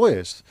side's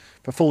lawyers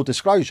for full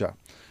disclosure.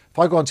 If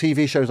I go on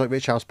TV shows like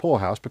Rich House, Poor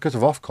House, because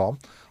of Ofcom,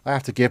 I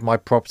have to give my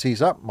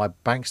properties up, my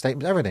bank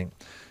statements, everything,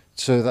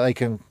 so that they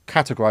can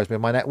categorise me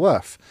in my net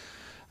worth.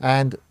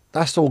 And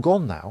that's all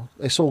gone now.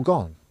 It's all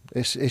gone.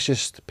 It's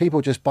just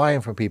people just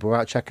buying from people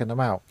without checking them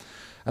out,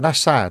 and that's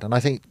sad. And I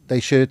think they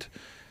should.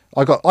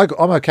 I'm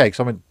okay because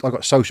I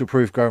got social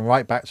proof going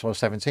right back to when I was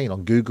 17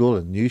 on Google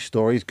and news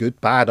stories, good,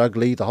 bad,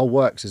 ugly, the whole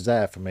works is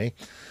there for me.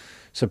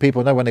 So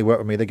people know when they work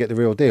with me, they get the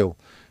real deal.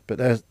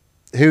 But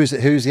who's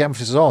the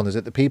emphasis on? Is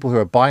it the people who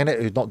are buying it,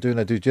 who's not doing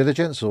their due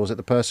diligence, or is it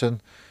the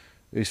person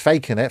who's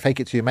faking it? Fake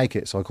it till you make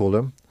it, so I call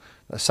them.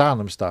 That's selling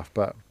them stuff.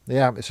 But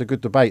yeah, it's a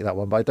good debate, that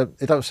one. But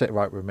it don't sit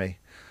right with me.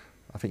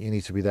 I think you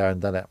need to be there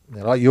and done it. You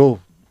know, like your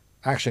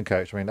action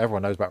coach. I mean,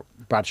 everyone knows about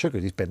Brad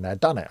Sugars. He's been there,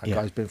 done it. That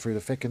guy's been through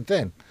the thick and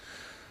thin.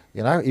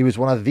 You know, he was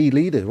one of the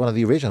leaders, one of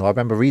the original. I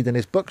remember reading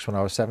his books when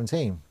I was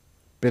 17.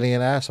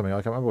 Billionaire, something. I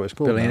can't remember what it's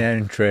called. Billionaire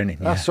in Training.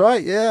 That's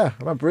right. Yeah, I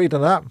remember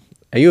reading that.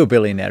 Are you a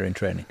billionaire in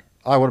training?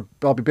 I'll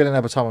be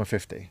billionaire by the time I'm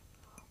 50.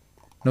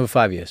 Another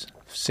 5 years.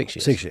 6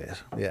 years. 6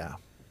 years. Yeah.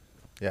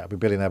 Yeah, I'll be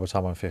billionaire by the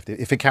time I'm 50.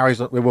 If it carries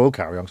on, it will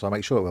carry on, so I'll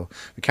make sure it will.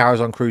 If it carries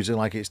on cruising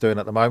like it's doing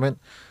at the moment,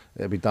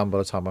 it'll be done by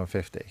the time I'm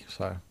 50.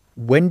 So,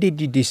 when did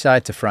you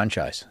decide to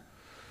franchise?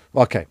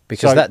 Okay.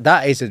 Because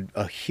that is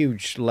a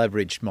huge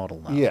leveraged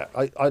model now. Yeah,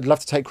 I'd love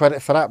to take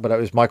credit for that, but it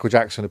was Michael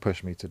Jackson who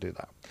pushed me to do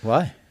that.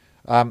 Why?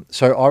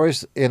 So I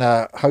was in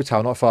a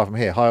hotel not far from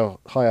here,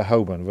 Higher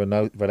Holborn,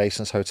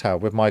 Renaissance Hotel,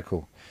 with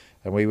Michael.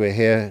 And we were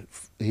here.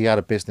 He had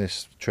a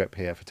business trip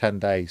here for 10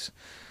 days.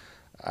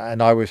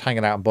 And I was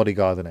hanging out and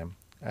bodyguarding him.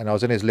 And I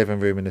was in his living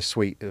room in the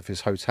suite of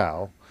his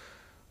hotel.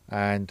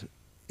 And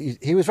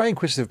he was very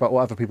inquisitive about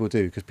what other people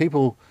do. Because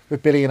people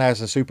with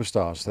billionaires and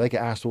superstars, they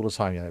get asked all the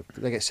time, you know,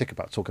 they get sick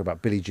about talking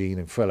about Billie Jean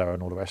and Thriller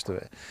and all the rest of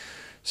it.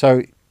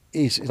 So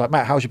he's like,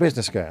 Matt, how's your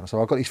business going?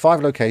 So I've got these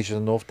 5 locations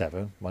in North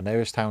Devon. My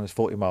nearest town is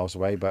 40 miles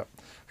away, but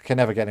I can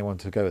never get anyone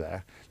to go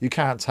there. You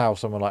can't tell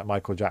someone like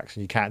Michael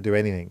Jackson, you can't do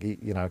anything.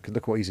 You know,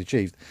 look what he's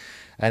achieved.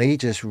 And he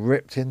just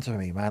ripped into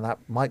me, man. That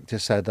Mike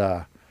just said,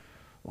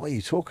 what are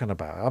you talking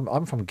about?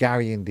 I'm from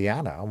Gary,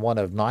 Indiana. I'm one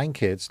of 9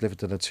 kids,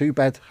 lived in a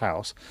 2-bed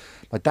house.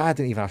 My dad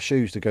didn't even have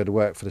shoes to go to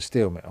work for the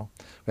steel mill.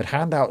 We had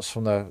handouts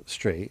from the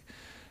street.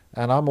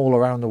 And I'm all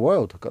around the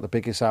world. I've got the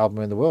biggest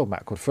album in the world,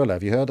 Matt, called Thriller.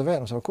 Have you heard of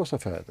it? I said, of course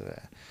I've heard of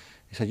it.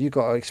 He said, you've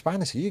got to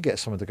expand this. You get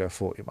someone to go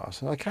 40 miles. I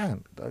said, I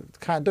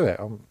can't do it.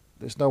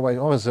 There's no way.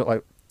 I was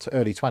like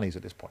early 20s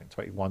at this point,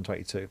 21,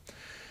 22.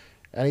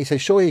 And he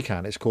said, sure you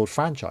can. It's called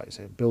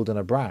franchising, building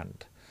a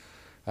brand.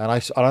 And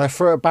I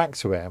threw it back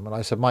to him. And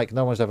I said, Mike,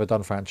 no one's ever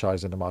done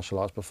franchising in the martial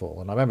arts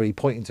before. And I remember he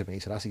pointing to me. He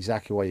said, that's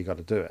exactly why you got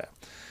to do it.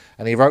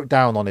 And he wrote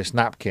down on this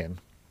napkin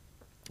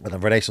at the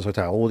Renaissance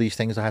Hotel all these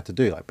things I had to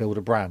do, like build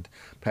a brand,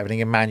 put everything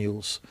in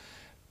manuals,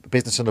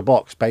 business in the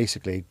box,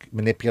 basically,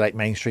 manipulate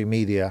mainstream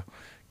media,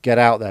 get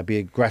out there, be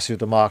aggressive with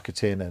the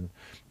marketing. And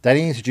then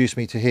he introduced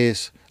me to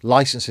his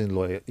licensing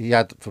lawyer. He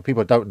had, for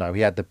people who don't know,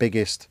 he had the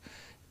biggest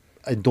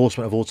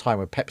endorsement of all time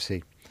with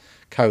Pepsi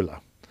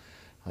Cola.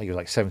 I think it was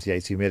like 70,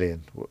 80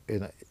 million.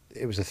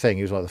 It was a thing.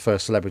 He was one of the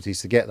first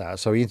celebrities to get that.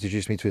 So he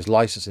introduced me to his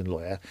licensing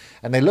lawyer,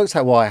 and they looked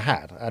at what I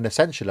had. And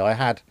essentially I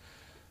had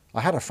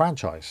a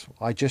franchise.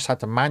 I just had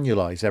to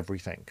manualize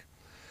everything.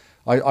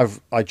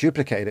 I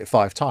duplicated it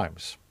 5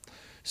 times.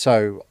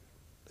 So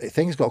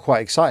things got quite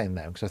exciting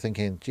then, because I'm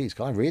thinking, geez,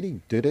 can I really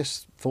do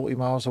this 40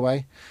 miles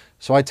away?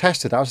 So I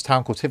tested. That was a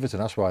town called Tiverton.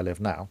 That's where I live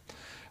now.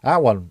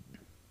 That one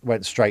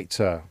went straight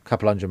to a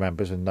couple hundred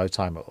members in no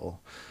time at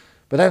all.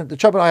 But then the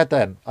trouble I had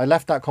then, I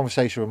left that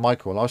conversation with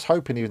Michael, and I was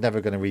hoping he was never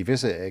going to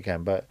revisit it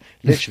again. But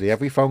literally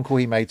every phone call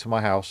he made to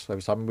my house,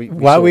 every time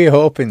why were you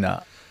hoping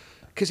that?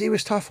 Because he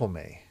was tough on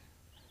me.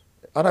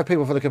 I know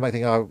people look at me and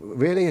think, oh,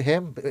 really,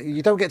 him?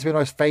 You don't get to be the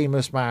most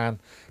famous man,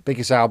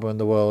 biggest album in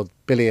the world,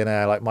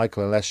 billionaire like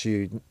Michael, unless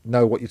you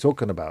know what you're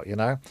talking about, you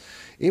know?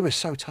 He was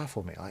so tough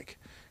on me, like,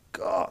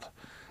 God.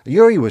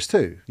 Uri was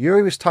too.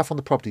 Uri was tough on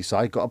the property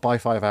side, got to buy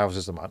 5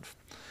 houses a month.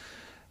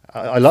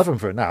 I love him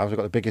for it now. I've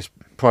got the biggest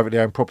privately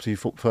owned property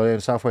portfolio in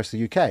the southwest of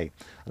the UK. And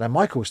then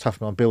Michael was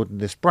tough on building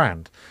this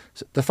brand.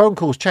 So the phone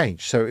calls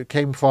changed. So it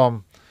came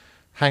from,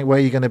 Hank, where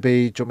are you going to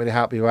be? Do you want me to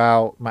help you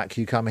out? Matt,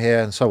 can you come here?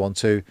 And so on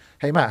to,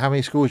 hey, Matt, how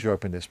many schools you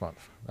opened this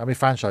month? How many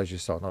franchises you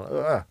sold? And I'm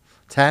like,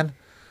 10?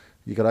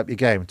 You got to up your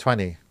game.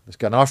 20. Let's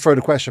go. And I throw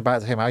the question back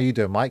to him. How you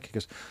doing, Mike?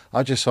 Because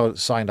I just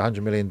signed a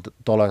 $100 million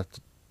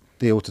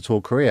deal to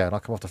tour Korea. And I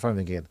come off the phone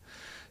thinking,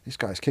 this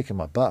guy's kicking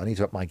my butt. I need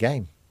to up my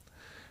game.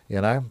 You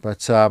know?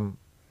 But,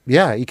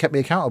 yeah, he kept me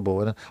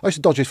accountable. And I used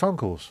to dodge his phone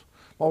calls.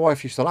 My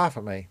wife used to laugh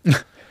at me.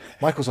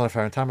 Michael's on the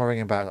phone, time I ring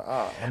him back.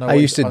 Oh, I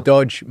used to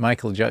dodge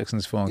Michael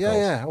Jackson's phone calls.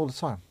 Yeah, all the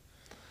time.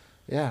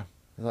 Yeah.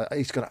 Like,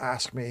 he's going to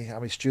ask me how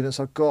many students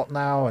I've got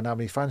now and how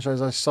many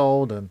franchises I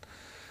sold, and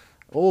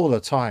all the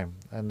time.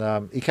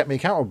 And he kept me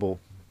accountable.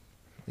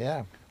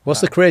 Yeah.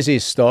 What's the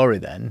craziest story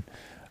then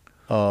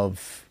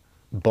of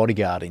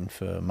bodyguarding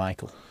for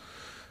Michael?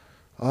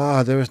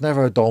 There was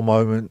never a dull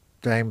moment,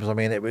 James. I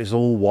mean, it was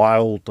all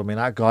wild. I mean,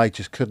 that guy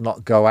just could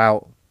not go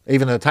out.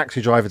 Even the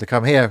taxi driver to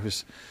come here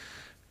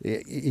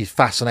he's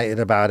fascinated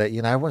about it.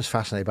 You know, everyone's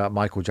fascinated about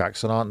Michael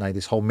Jackson, aren't they?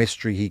 This whole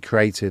mystery he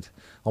created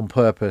on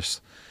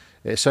purpose.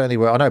 It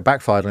certainly I know it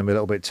backfired on him a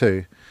little bit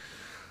too.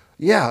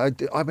 Yeah,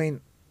 I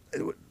mean,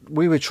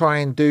 we would try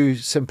and do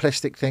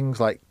simplistic things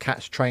like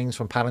catch trains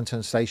from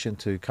Paddington Station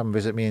to come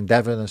visit me in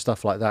Devon and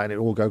stuff like that, and it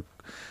all go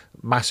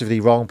massively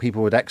wrong.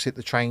 People would exit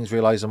the trains,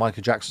 realise that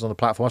Michael Jackson's on the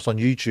platform. That's on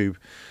YouTube.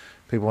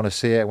 People want to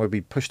see it, and we'd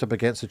be pushed up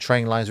against the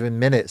train lines within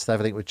minutes.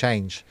 Everything would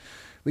change.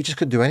 We just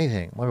couldn't do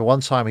anything. I remember one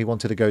time he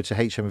wanted to go to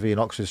HMV in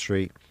Oxford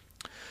Street,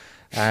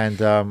 and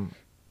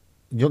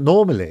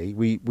normally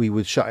we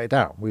would shut it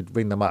down. We'd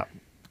ring them up,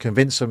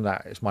 convince them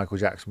that it's Michael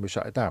Jackson, we'd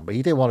shut it down. But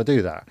he didn't want to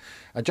do that.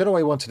 And do you know what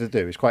he wanted to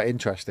do? It's quite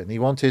interesting. He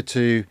wanted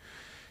to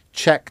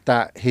check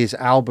that his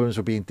albums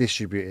were being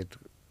distributed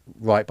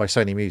right by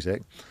Sony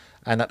Music,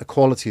 and that the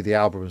quality of the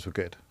albums were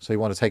good. So he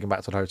wanted to take him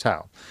back to the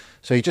hotel.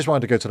 So he just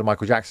wanted to go to the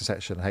Michael Jackson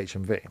section at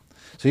HMV.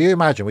 So you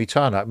imagine, we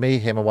turn up, me,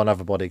 him, and one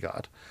other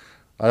bodyguard.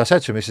 And I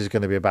said to him, this is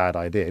going to be a bad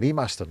idea. And he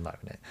must have known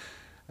it.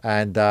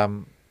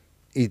 And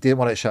he didn't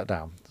want it shut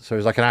down. So it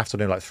was like an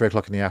afternoon, like 3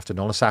 o'clock in the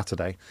afternoon on a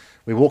Saturday.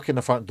 We walk in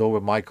the front door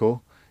with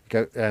Michael,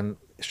 and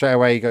straight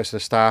away he goes to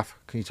the staff,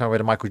 can you tell me where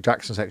the Michael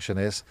Jackson section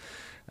is?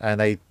 And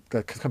they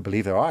couldn't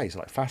believe their eyes,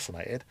 like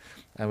fascinated.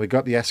 And we go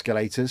up the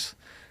escalators,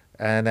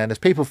 and then there's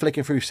people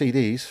flicking through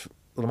CDs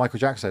on the Michael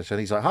Jackson section.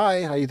 He's like,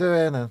 hi, how you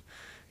doing? And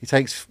he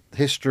takes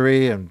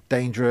History and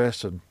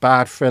Dangerous and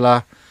Bad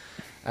Thriller.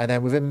 And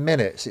then within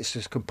minutes, it's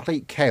just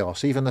complete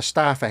chaos. Even the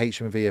staff at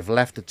HMV have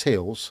left the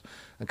tills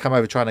and come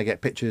over trying to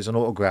get pictures and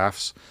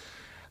autographs.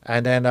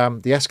 And then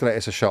the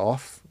escalators are shut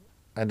off.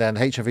 And then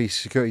HMV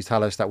security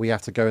tell us that we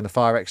have to go in the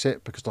fire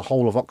exit because the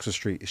whole of Oxford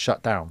Street is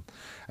shut down.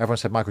 Everyone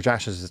said Michael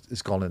Jackson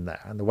is gone in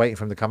there, and they're waiting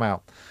for him to come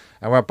out.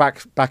 And we're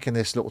back in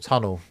this little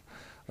tunnel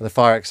at the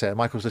fire exit. And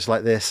Michael's just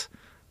like this,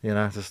 you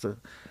know, just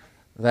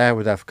there.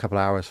 We'd have a couple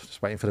of hours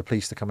just waiting for the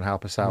police to come and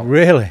help us out.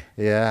 Really?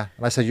 Yeah.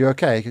 And I said, you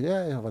okay? He goes,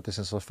 yeah, I've had this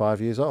since I was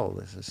 5 years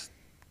old. This is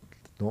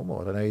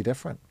normal. I don't know any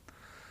different.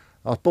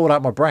 I was bored out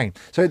of my brain.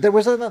 So there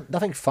was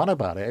nothing fun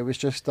about it. It was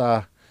just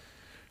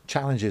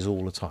challenges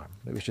all the time.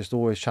 It was just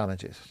always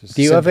challenges. Just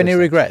Do you have any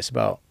regrets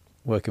about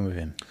working with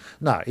him?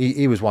 No,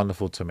 he was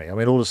wonderful to me. I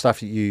mean, all the stuff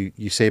that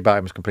you see about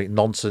him is complete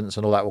nonsense,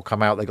 and all that will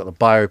come out. They got the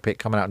biopic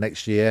coming out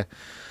next year,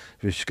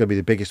 which is going to be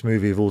the biggest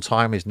movie of all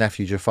time. His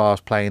nephew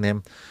Jafar's playing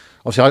him.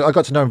 Obviously, I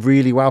got to know him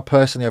really well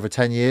personally over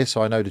 10 years,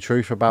 so I know the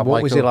truth about Michael.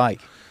 What was he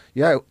like?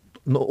 Yeah,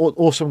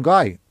 awesome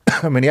guy.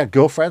 I mean, he had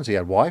girlfriends, he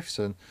had wives,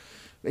 and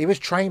he was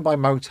trained by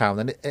Motown,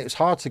 and it's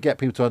hard to get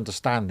people to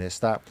understand this,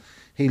 that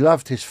he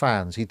loved his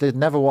fans. He did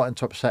never want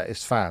to upset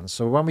his fans.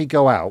 So when we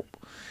go out,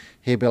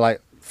 he'd be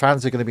like,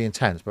 fans are going to be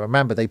intense, but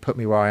remember, they put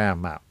me where I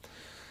am, Matt.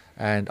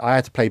 And I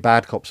had to play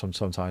bad cop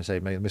sometimes. Say,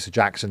 Mr.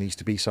 Jackson needs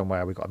to be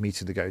somewhere. We've got a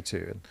meeting to go to.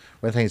 And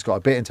when things got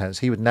a bit intense,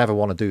 he would never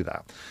want to do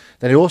that.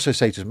 Then he'd also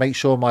say to us, make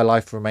sure my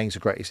life remains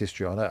the greatest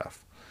history on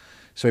earth.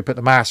 So he put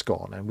the mask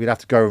on, and we'd have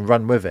to go and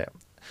run with it.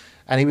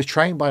 And he was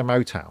trained by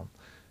Motown,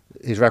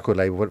 his record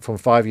label, from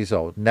 5 years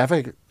old.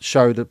 Never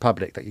show the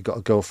public that you've got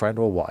a girlfriend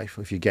or a wife,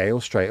 if you're gay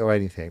or straight or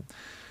anything,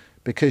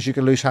 because you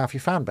can lose half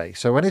your fan base.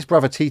 So when his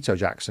brother Tito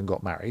Jackson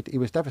got married, he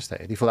was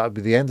devastated. He thought that would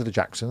be the end of the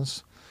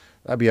Jacksons.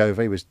 That'd be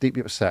over. He was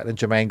deeply upset. And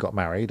Jermaine got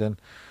married, and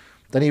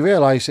then he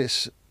realised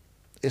it's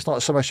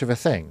not so much of a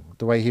thing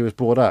the way he was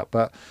brought up.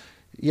 But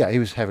yeah, he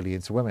was heavily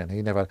into women.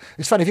 He never.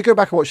 It's funny if you go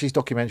back and watch these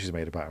documentaries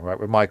made about him, right,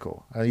 with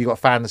Michael, and you got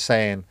fans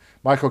saying,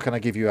 "Michael, can I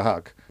give you a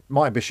hug?"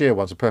 Martin Bashir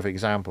one's a perfect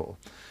example.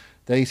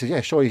 Then he says,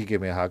 "Yeah, sure, you can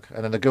give me a hug."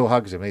 And then the girl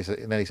hugs him, and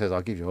then he says,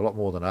 "I'll give you a lot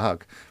more than a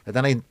hug." And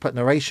then they put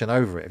narration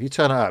over it. If you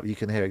turn it up, you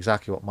can hear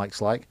exactly what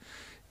Mike's like.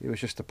 He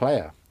was just a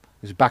player.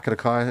 He was back of the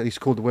car. He's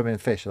called the women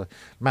fish. Like,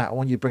 Matt, I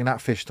want you to bring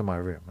that fish to my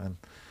room. And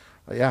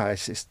yeah,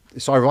 it's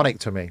ironic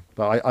to me,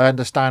 but I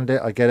understand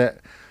it. I get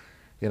it.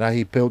 You know,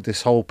 he built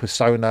this whole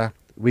persona.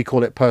 We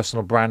call it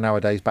personal brand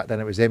nowadays. Back then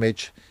it was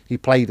image. He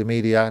played the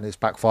media, and it's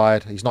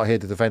backfired. He's not here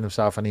to defend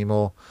himself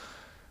anymore.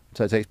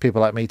 So it takes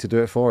people like me to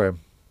do it for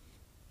him.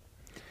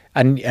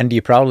 And do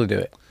you proudly do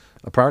it?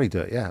 I proudly do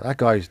it, yeah. That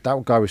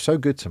guy was so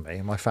good to me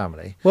and my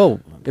family.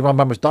 Well, if my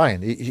mum was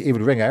dying, he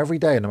would ring her every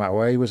day, no matter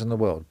where he was in the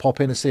world. Pop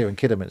in and see her in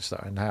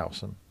Kidderminster in the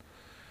house. And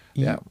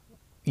yeah,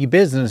 your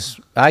business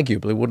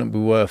arguably wouldn't be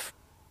worth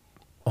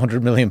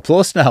 100 million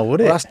plus now, would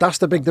it? Well, that's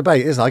the big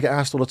debate, isn't it? I get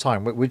asked all the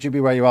time, would you be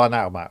where you are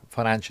now, Matt,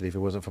 financially, if it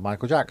wasn't for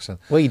Michael Jackson?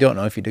 Well, you don't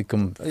know if you did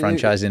come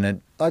franchising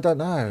it. I don't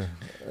know.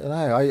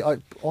 I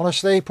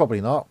honestly, probably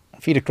not.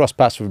 If you'd have crossed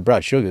paths with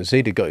Brad Sugars,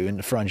 he'd have got you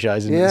into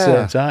franchising at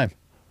the same time.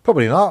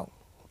 Probably not.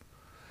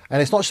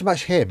 And it's not so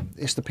much him,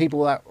 it's the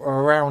people that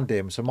are around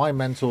him. So my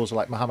mentors are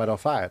like Muhammad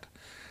Al-Fayed.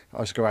 I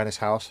used to go around his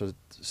house for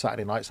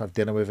Saturday nights, have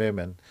dinner with him,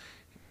 and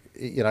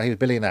you know, he was a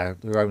billionaire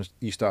who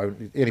used to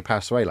own, he only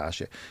passed away last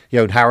year. He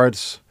owned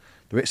Harrods,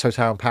 the Ritz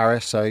Hotel in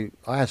Paris, so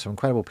I had some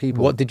incredible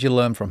people. What did you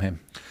learn from him?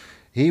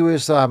 He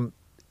was also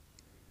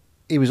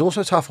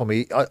tough on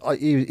me.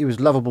 He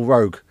was lovable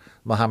rogue,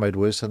 Muhammad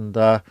was,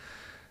 and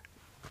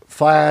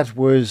Fayed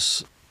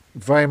was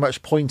very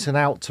much pointing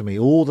out to me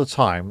all the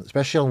time,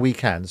 especially on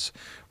weekends,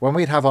 when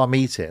we'd have our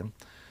meeting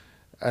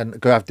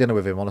and go have dinner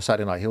with him on a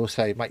Saturday night. He'll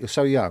say, "Mate, you're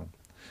so young.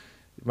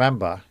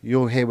 Remember,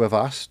 you're here with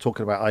us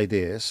talking about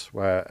ideas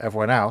where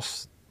everyone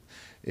else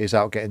is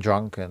out getting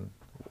drunk,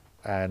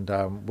 and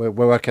we're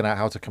working out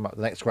how to come up with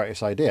the next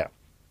greatest idea.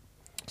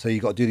 So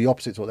you've got to do the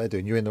opposite to what they're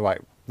doing. You're in the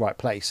right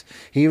place."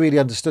 He really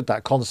understood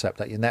that concept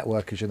that your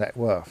network is your net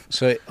worth.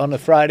 So on a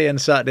Friday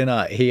and Saturday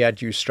night, he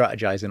had you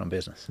strategizing on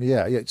business.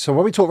 Yeah. So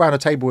when we talk around a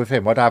table with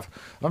him, I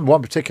remember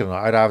one particular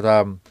night, I'd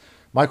have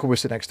Michael was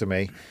sitting next to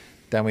me.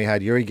 Then we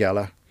had Uri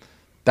Geller,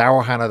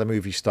 Daryl Hannah, the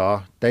movie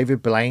star,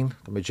 David Blaine,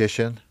 the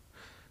magician.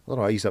 I don't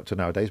know what he's up to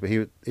nowadays, but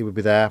he would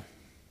be there.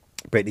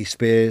 Britney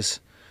Spears,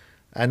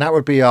 and that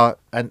would be our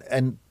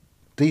and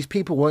these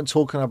people weren't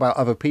talking about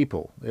other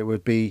people. It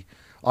would be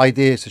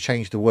ideas to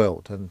change the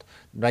world and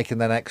making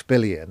the next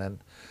billion and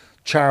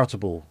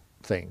charitable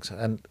things.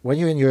 And when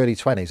you're in your early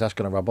 20s, that's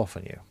going to rub off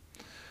on you,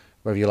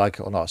 whether you like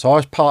it or not. So I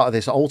was part of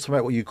this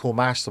ultimate, what you call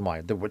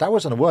mastermind. That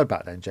wasn't a word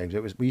back then, James.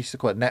 We used to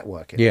call it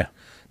networking. Yeah,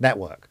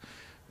 network.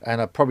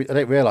 And I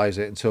didn't realize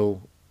it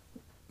until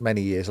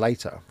many years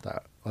later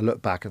that I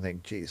look back and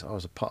think, geez, I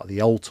was a part of the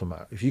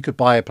ultimate. If you could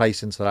buy a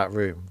place into that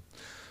room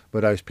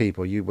with those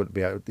people, you wouldn't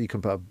be able, you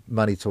can put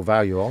money to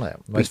value on it.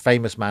 Most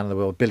famous man in the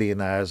world,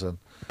 billionaires, and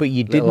but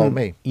you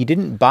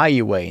didn't buy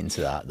your way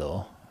into that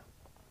though.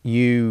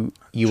 You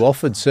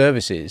offered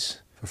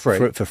services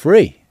for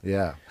free.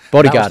 Yeah,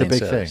 bodyguarding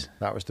service.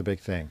 That was the big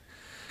thing,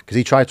 because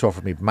he tried to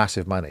offer me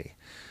massive money,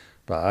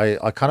 but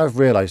I kind of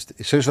realized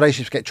as soon as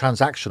relationships get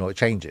transactional, it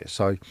changes.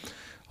 So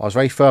I was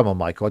very firm on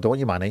Michael. I don't want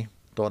your money,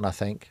 don't want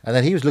nothing. And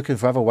then he was looking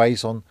for other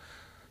ways on,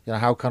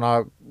 how can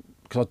I?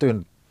 Because I was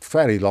doing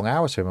fairly long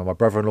hours for him, and my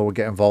brother-in-law would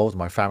get involved,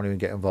 my family would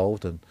get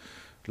involved and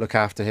look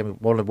after him.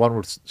 One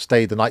would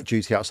stay the night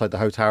duty outside the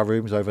hotel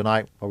rooms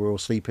overnight while we were all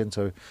sleeping,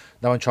 so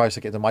no one tries to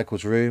get into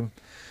Michael's room.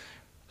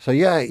 So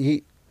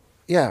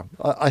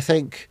I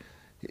think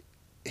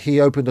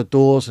he opened the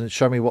doors and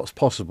showed me what's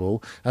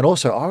possible. And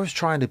also I was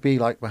trying to be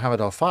like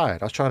Muhammad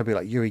Al-Fayed. I was trying to be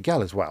like Uri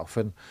Geller's wealth,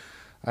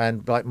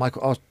 and like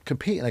Michael. I was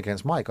competing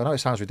against Mike. I know it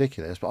sounds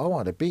ridiculous, but I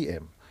wanted to beat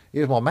him. He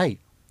was my mate.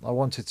 I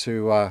wanted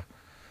to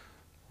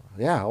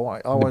I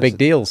wanted big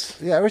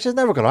deals. Yeah, which is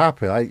never going to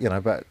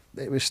happen. But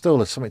it was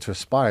still something to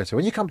aspire to.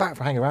 When you come back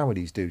from hanging around with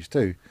these dudes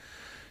too,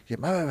 you're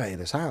motivated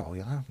as hell.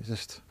 It's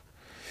just.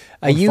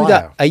 Are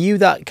you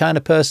that kind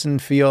of person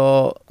for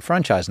your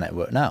franchise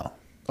network now?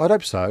 I'd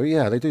hope so.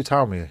 Yeah, they do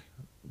tell me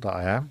that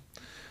I am.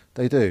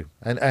 They do,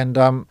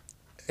 and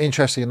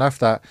interesting enough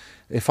that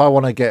if I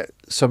want to get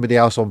somebody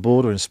else on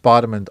board or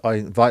inspire them, and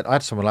I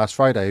had someone last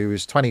Friday who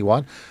was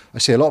 21. I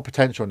see a lot of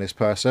potential in this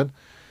person.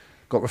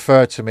 Got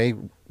referred to me,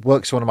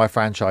 works for one of my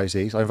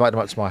franchisees. I invited him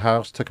up to my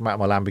house, took him out in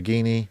my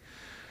Lamborghini,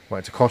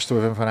 went to Costa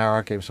with him for an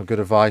hour, gave him some good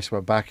advice,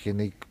 went back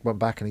and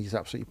he's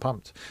absolutely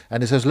pumped.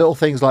 And it's those little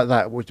things like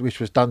that which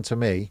was done to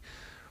me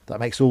that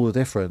makes all the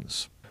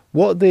difference.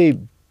 What are the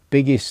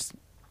biggest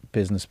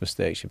business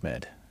mistakes you've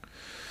made?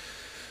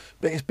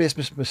 Biggest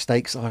business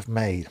mistakes I've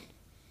made?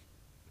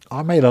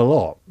 I made a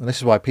lot, and this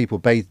is why people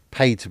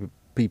pay to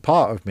be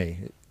part of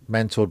me,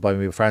 mentored by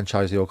me, a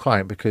franchisee or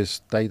client,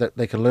 because they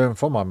can learn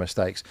from my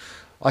mistakes.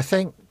 I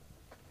think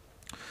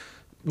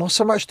not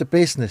so much the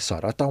business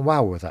side. I've done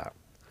well with that.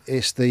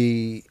 It's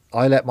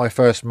I let my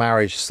first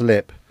marriage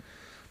slip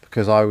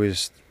because I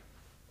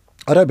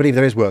don't believe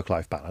there is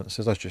work-life balance.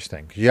 There's no such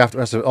thing. You have to,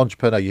 as an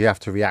entrepreneur, you have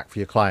to react for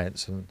your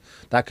clients, and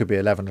that could be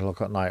 11 o'clock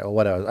at night or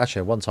whatever.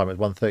 Actually, at one time it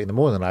was 1:30 in the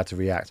morning I had to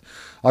react.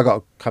 I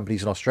got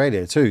companies in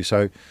Australia too,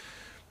 so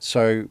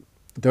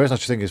there is no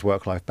such thing as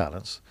work-life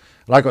balance.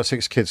 And I got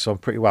 6 kids, so I'm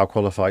pretty well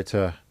qualified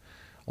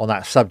on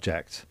that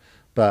subject.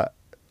 But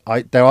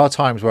there are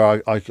times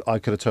where I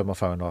could have turned my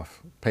phone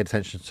off, paid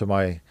attention to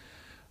my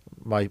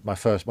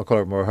first, I call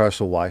her my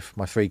rehearsal wife,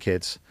 my 3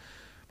 kids,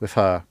 with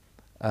her.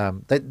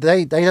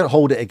 They don't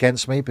hold it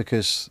against me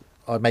because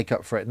I make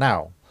up for it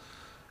now.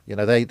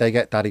 They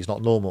get daddy's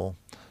not normal,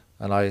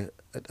 and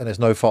there's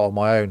no fault of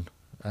my own,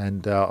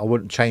 and I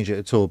wouldn't change it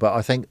at all. But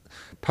I think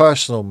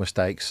personal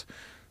mistakes,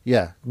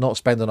 not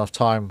spend enough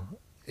time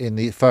in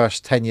the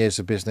first 10 years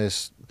of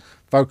business,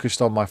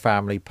 focused on my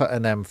family,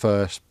 putting them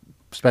first,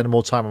 spending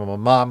more time with my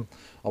mum.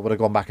 I would have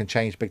gone back and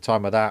changed big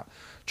time with that.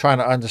 Trying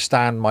to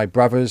understand my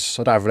brothers.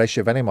 I don't have a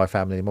relationship with any of my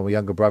family. My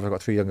younger brother, I've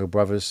got 3 younger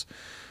brothers.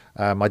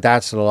 My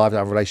dad's still alive. I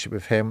have a relationship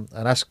with him.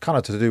 And that's kind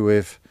of to do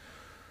with,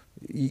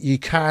 you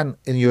can,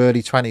 in your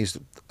early 20s,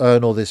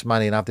 earn all this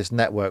money and have this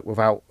network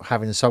without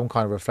having some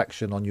kind of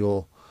reflection on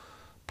your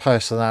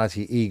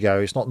personality,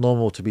 ego. It's not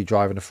normal to be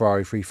driving a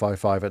Ferrari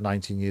 355 at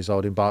 19 years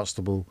old in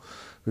Barnstable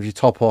with your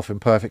top off in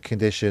perfect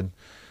condition,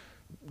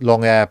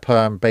 long hair,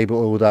 perm, baby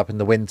oiled up in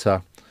the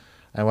winter.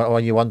 And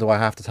when you wonder why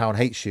half the town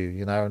hates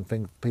you,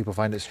 and people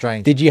find it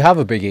strange. Did you have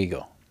a big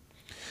ego?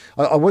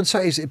 I wouldn't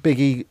say it's a big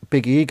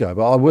ego,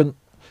 but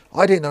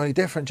I didn't know any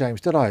different,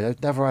 James, did I? I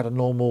never had a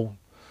normal.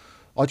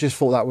 I just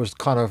thought that was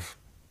kind of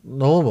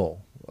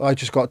normal. I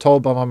just got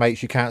told by my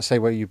mates, you can't say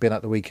where you've been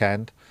at the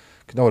weekend.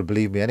 No one would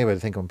believe me anyway. They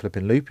think I'm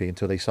flipping loopy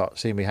until they start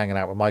seeing me hanging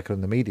out with Michael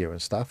in the media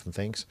and stuff and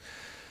things.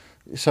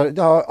 So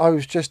no, I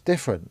was just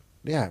different.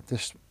 Yeah,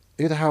 just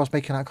who the hell was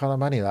making that kind of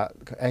money at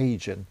that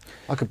age? And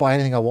I could buy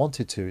anything I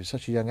wanted to at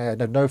such a young age.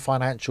 No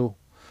financial,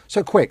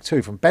 so quick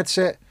too, from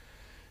bedsit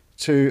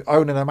to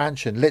owning a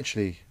mansion,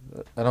 literally.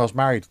 And I was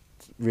married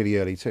really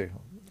early too.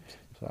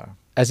 So.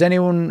 Has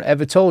anyone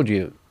ever told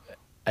you,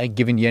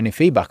 giving you any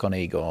feedback on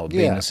ego or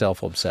being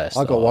self-obsessed?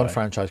 I got one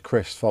franchise,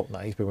 Chris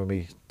Faulkner. He's been with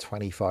me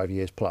 25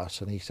 years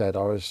plus, and he said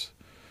I was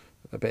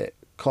a bit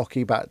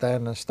cocky back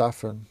then and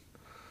stuff.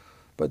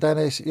 But then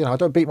it's, I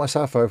don't beat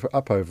myself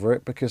up over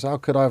it, because how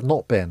could I have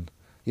not been?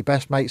 Your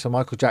best mates are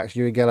Michael Jackson,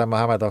 Uri Geller,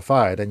 Muhammad are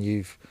fired, and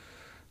you're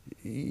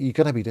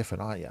going to be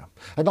different, aren't you?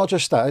 And not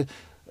just that.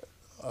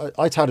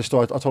 I tell the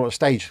story. I told on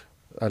stage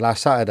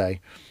last Saturday.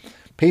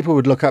 People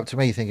would look up to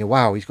me thinking,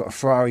 "Wow, he's got a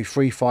Ferrari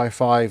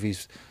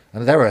 355.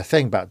 And they were a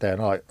thing back then,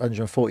 like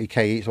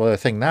 140k each. Well, they're a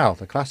thing now,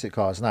 the classic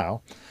cars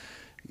now.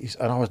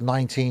 And I was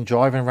 19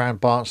 driving around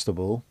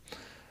Barnstable.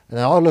 And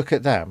then I look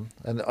at them,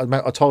 and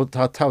I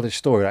tell this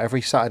story. Like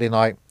every Saturday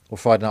night or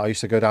Friday night, I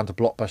used to go down to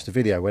Blockbuster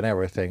Video when they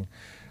were a thing.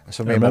 And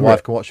so me and my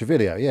wife can watch a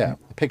video. Yeah,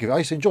 I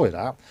used to enjoy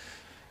that,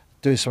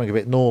 doing something a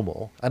bit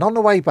normal. And on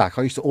the way back,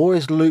 I used to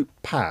always loop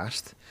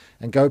past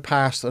and go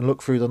past and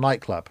look through the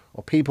nightclub,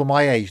 or people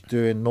my age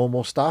doing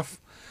normal stuff.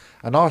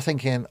 And I was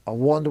thinking, I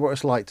wonder what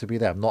it's like to be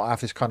them, not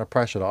have this kind of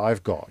pressure that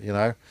I've got,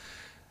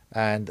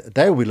 And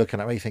they will be looking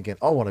at me thinking,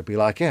 I want to be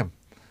like him.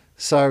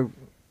 So,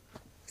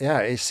 yeah,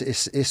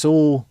 it's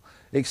all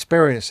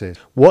experiences.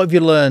 What have you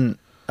learned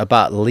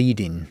about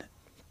leading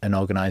an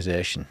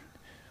organisation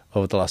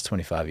over the last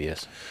 25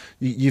 years?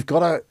 You've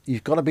got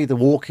to be the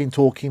walking,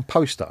 talking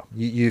poster.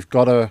 You've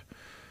got to.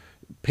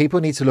 People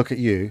need to look at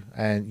you,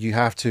 and you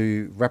have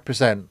to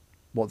represent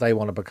what they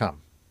want to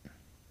become.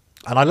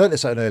 And I learned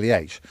this at an early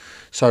age.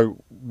 So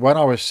when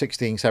I was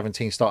 16,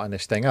 17, starting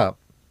this thing up,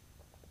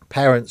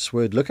 parents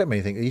would look at me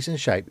and think, he's in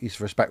shape, he's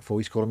respectful,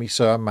 he's calling me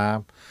sir and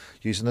ma'am,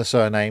 using the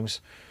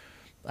surnames.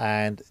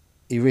 And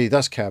he really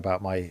does care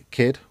about my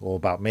kid or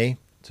about me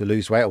to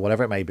lose weight or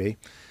whatever it may be.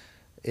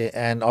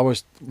 And I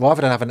was,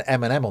 rather than have an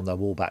M&M on their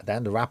wall back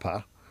then, the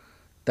rapper,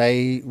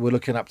 they were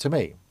looking up to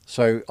me.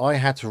 So I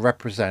had to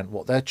represent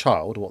what their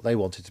child, what they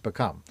wanted to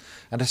become.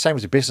 And the same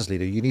as a business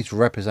leader, you need to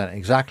represent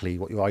exactly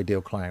what your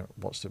ideal client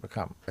wants to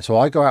become. So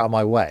I go out of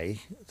my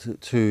way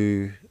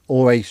to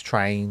always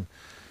train,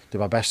 do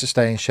my best to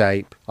stay in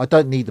shape. I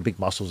don't need the big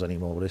muscles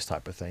anymore, this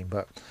type of thing,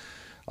 but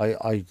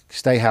I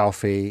stay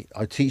healthy.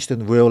 I teach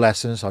them real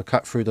lessons. I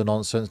cut through the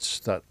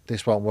nonsense that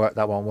this won't work,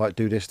 that won't work,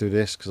 do this,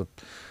 because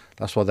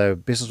that's what they're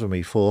business with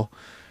me for.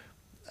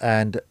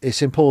 And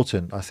it's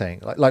important, I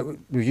think. Like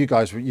with you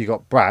guys, you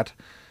got Brad.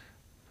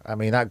 I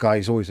mean, that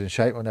guy's always in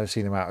shape. I've never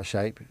seen him out of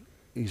shape.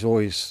 He's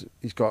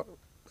got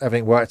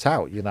everything worked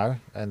out,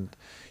 and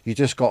you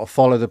just got to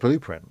follow the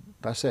blueprint.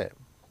 That's it.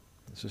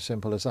 It's as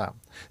simple as that.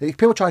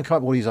 People try and come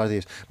up with all these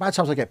ideas. Many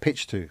times I get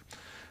pitched to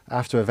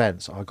after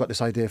events, I've got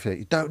this idea for it.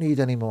 You don't need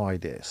any more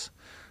ideas.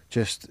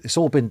 It's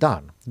all been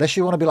done. Unless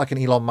you want to be like an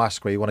Elon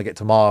Musk where you want to get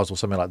to Mars or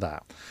something like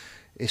that.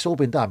 It's all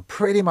been done.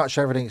 Pretty much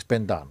everything's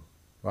been done,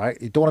 right?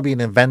 You don't want to be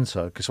an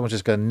inventor because someone's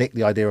just going to nick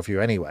the idea off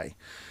you anyway.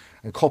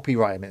 And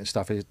copywriting it and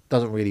stuff, it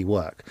doesn't really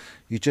work.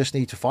 You just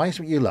need to find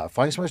something you love,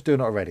 find someone who's doing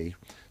it already,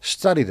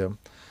 study them,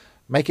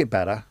 make it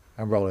better,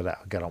 and roll it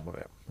out and get on with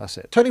it. That's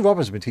it. Tony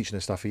Robbins has been teaching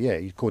this stuff for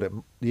years. He's called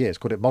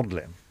it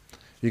modeling.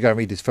 You go and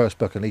read his first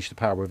book, Unleash the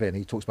Power Within.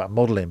 He talks about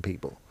modeling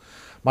people.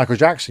 Michael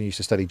Jackson used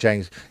to study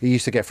James. He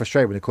used to get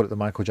frustrated when he called it the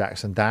Michael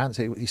Jackson dance.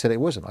 He said it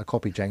wasn't. I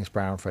copied James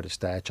Brown, Fred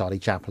Astaire, Charlie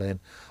Chaplin,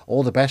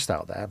 all the best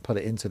out there, and put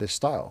it into this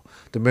style.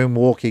 The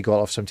moonwalk he got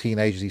off some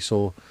teenagers he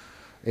saw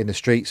in the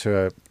streets.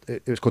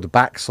 It was called the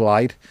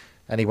backslide,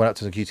 and he went up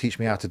to them, "Can you teach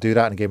me how to do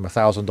that?" And gave him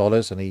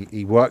 $1,000, and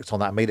he worked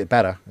on that, made it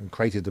better, and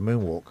created the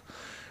moonwalk.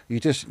 You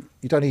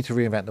don't need to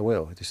reinvent the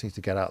wheel. You just need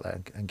to get out there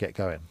and get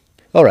going.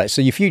 All right.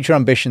 So your future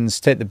ambitions: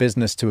 take the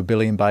business to $1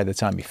 billion by the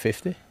time you're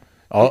 50.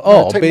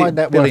 Take my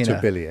net worth to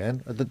 $1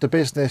 billion. The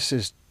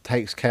business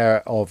takes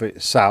care of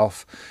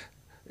itself.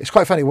 It's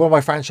quite funny. One of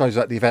my franchises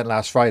at the event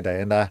last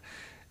Friday, and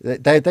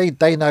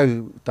they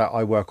know that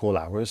I work all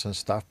hours and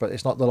stuff, but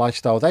it's not the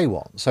lifestyle they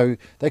want. So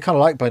they kind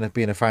of like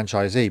being a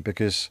franchisee,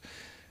 because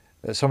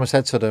someone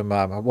said to them,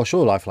 "What's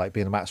your life like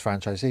being a Matt's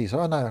franchisee?" So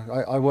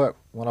I work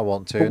when I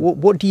want to. But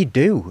what do you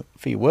do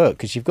for your work?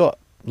 Because you've got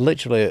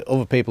literally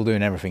other people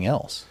doing everything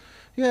else.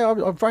 Yeah,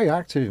 I'm very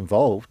active,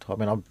 involved. I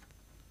mean,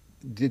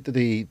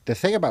 the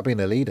thing about being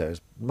a leader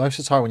is most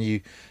of the time when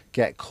you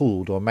get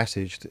called or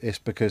messaged, it's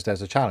because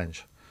there's a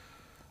challenge.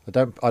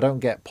 I don't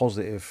get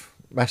positive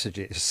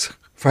messages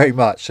very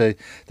much. So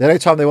the only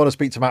time they want to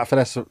speak to Matt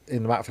Fiddes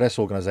in the Matt Fiddes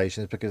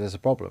organisation is because there's a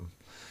problem.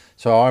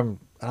 So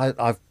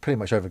I've pretty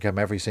much overcome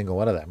every single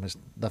one of them. There's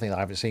nothing that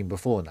I haven't seen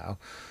before now.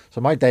 So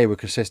my day would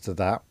consist of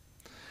that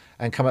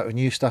and come up with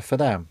new stuff for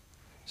them.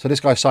 So this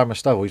guy Simon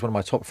Stovall, he's one of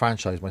my top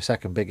franchises, my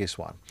second biggest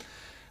one.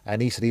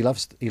 And he said he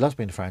loves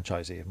being a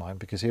franchisee of mine,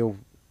 because he'll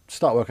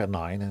start work at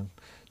 9 and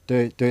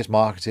do his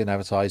marketing,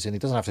 advertising. He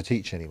doesn't have to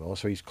teach anymore,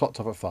 so he's clocked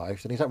off at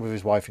 5. Then he's up with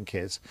his wife and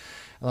kids,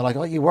 and they're like,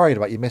 "Are you worried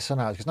about you missing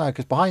out?" He goes, "No,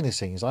 because behind the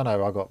scenes, I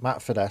know I got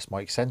Matt Fiddes,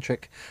 my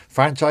eccentric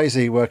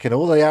franchisee, working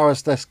all the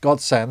hours that God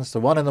sends, to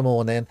 1 in the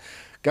morning,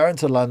 going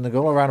to London,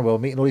 going all around the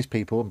world, meeting all these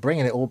people, and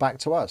bringing it all back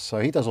to us. So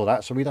he does all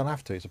that, so we don't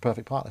have to. It's a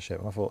perfect partnership."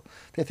 And I thought,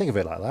 didn't think of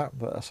it like that,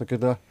 but that's a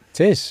good. It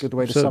is good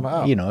way to so, sum it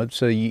up. You know,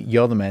 so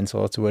you're the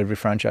mentor to every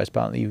franchise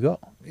partner you've got.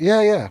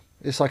 Yeah.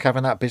 It's like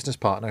having that business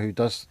partner who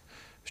does.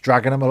 It's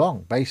dragging them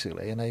along,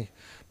 basically,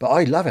 but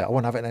I love it. I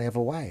wouldn't have it any other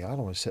way. I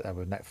don't want to sit there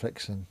with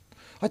Netflix, and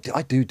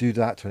I do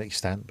that to an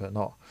extent, but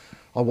not.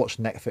 I watch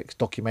Netflix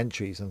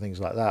documentaries and things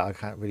like that. I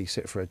can't really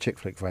sit for a chick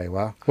flick very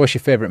well. What's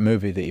your favourite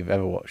movie that you've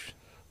ever watched?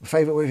 My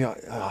favourite movie?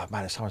 Oh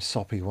man, it sounds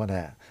soppy, wasn't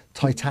it?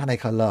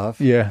 Titanic, I love.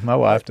 Yeah, my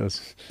wife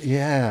does.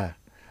 Yeah,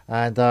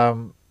 and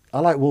I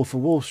like Wolf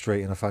of Wall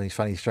Street in a funny,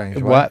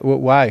 strange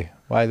way.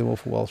 Why the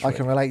Wolf of Wall Street? I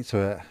can relate to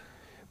it.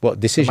 What,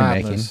 decision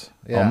making?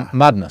 Yeah.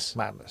 Madness.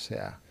 Madness,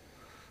 yeah.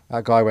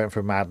 That guy went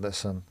through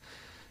madness, and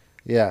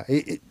yeah,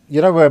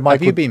 you know where Michael.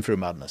 Have you been through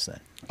madness then?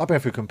 I've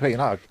been through complete.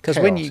 Because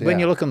when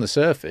you look on the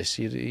surface,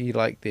 you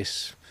like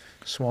this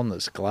swan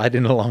that's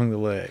gliding along the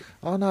lake.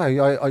 Oh no,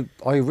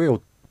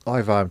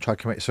 I've tried to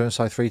commit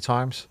suicide 3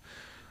 times.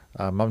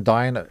 I'm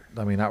dying.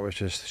 I mean, that was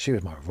she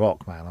was my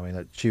rock, man. I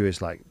mean, she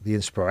was like the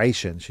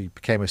inspiration. She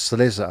became a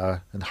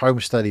solicitor and home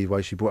studied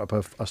while she brought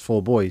up us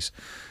 4 boys,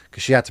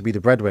 because she had to be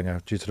the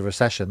breadwinner due to the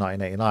recession,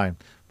 1989.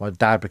 My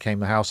dad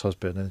became the house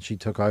husband, and she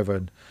took over.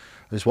 And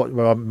just what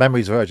my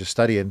memories of her just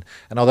studying.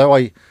 And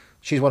although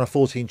she's one of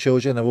 14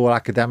 children, they're all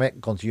academic,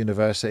 gone to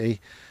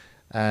university.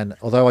 And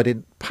although I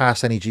didn't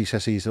pass any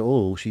GCSEs at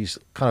all, she's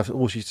kind of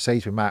all she used to say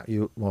to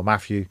me,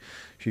 Matthew,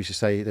 she used to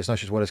say, "There's no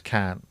such word as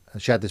can't."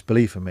 And she had this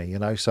belief in me, you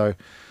know. So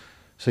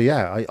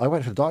yeah, I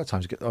went through dark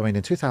times. I mean,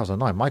 in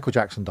 2009, Michael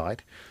Jackson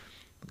died.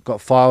 My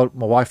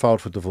wife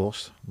filed for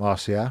divorce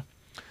last year.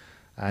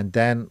 And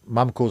then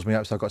Mum calls me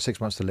up, so I've got 6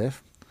 months to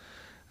live.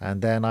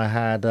 And then I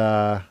had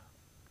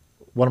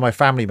one of my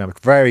family members,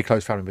 very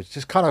close family members,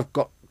 just kind of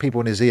got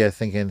people in his ear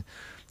thinking,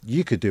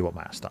 "You could do what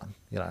Matt's done."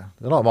 You know,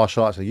 they're not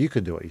martial arts, so you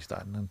can do what he's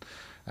done,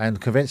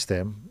 and convinced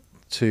him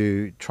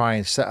to try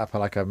and set up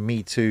a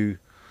Me Too,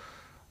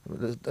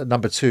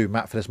 number 2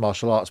 Matt Fiddes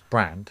Martial Arts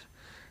brand,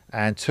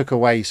 and took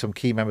away some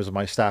key members of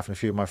my staff and a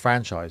few of my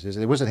franchises.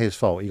 It wasn't his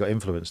fault. He got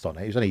influenced on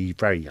it. He was only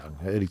very young,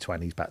 early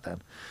 20s back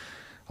then.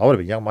 I would have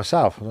been young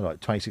myself. I was like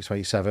 26,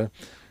 27.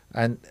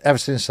 And ever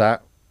since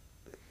that,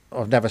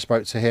 I've never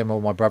spoke to him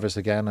or my brothers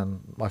again,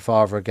 and my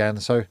father again.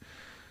 So,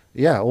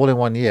 yeah, all in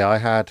 1 year I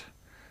had...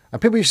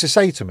 And people used to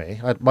say to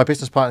me, my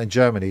business partner in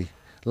Germany,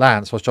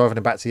 Lance, I was driving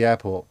him back to the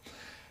airport,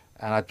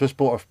 and I just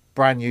bought a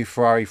brand new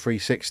Ferrari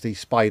 360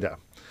 Spider.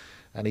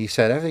 And he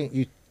said, "Everything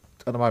you,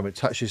 at the moment,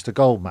 touches the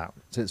gold, Matt,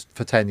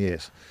 for 10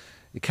 years.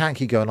 You can't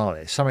keep going on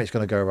it. Something's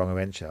going to go wrong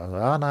eventually." I was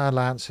like, "Oh, no,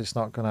 Lance, it's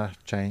not going to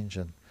change."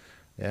 And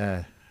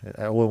yeah,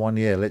 all in 1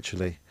 year,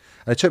 literally.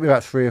 And it took me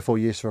about 3 or 4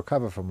 years to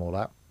recover from all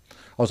that.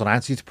 I was on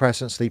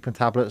antidepressants, sleeping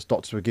tablets.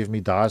 Doctors were giving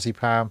me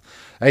diazepam.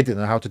 They didn't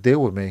know how to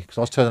deal with me, because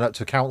I was turning up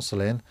to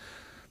counselling,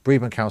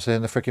 bereavement counselling,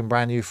 in a freaking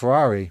brand new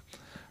Ferrari.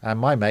 And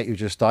my mate, who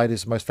just died,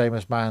 is the most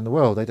famous man in the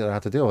world. They didn't know how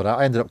to deal with that.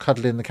 I ended up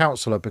cuddling the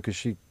counsellor because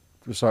she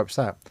was so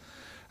upset.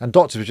 And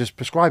doctors were just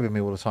prescribing me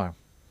all the time.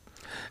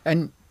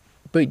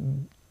 But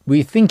were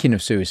you thinking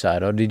of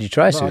suicide, or did you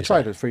try suicide? I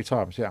tried it 3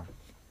 times, yeah.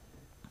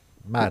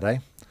 Mad, eh?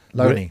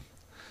 Lonely.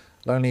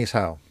 Lonely as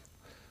hell.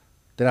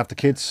 Didn't have the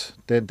kids,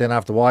 didn't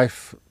have the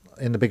wife,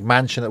 in the big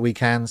mansion at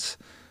weekends,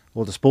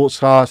 or the sports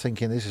car,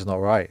 thinking this is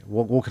not right.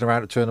 Walking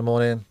around at 2 in the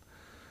morning.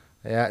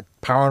 Yeah,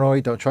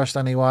 paranoid, don't trust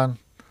anyone.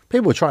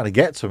 People were trying to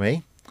get to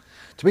me.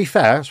 To be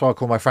fair, that's why I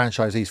call my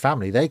franchisees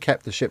family. They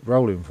kept the ship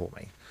rolling for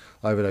me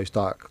over those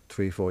dark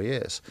 3-4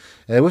 years.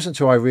 And it wasn't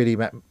until I really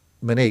met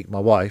Monique, my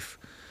wife,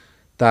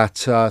 that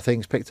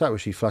things picked up, where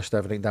she flushed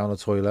everything down the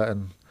toilet.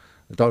 And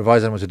I don't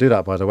advise anyone to do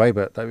that, by the way,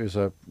 but that was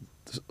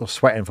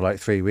sweating for like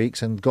 3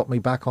 weeks and got me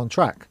back on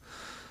track.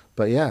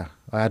 But yeah,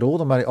 I had all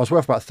the money. I was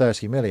worth about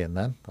 30 million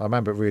then. I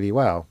remember it really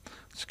well.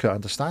 Just couldn't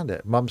understand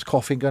it. Mum's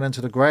coughing going into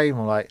the grave.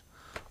 I'm like,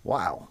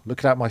 wow,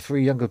 looking at my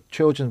 3 younger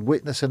children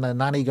witnessing their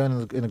nanny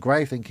going in the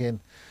grave, thinking,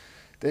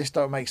 this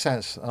don't make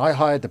sense. And I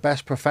hired the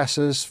best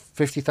professors,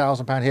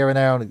 £50,000 here and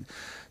there on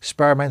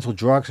experimental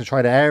drugs. I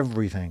tried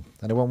everything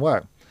and it won't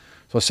work.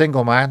 So a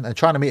single man, and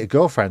trying to meet a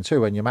girlfriend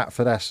too when you're Matt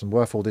Fiddes and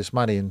worth all this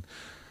money and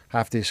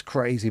have this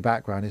crazy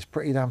background is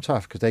pretty damn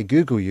tough, because they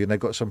Google you and they've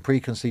got some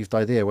preconceived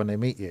idea when they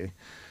meet you.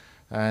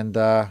 And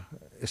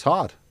it's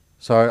hard.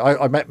 So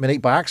I met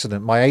Monique by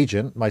accident. My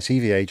agent, my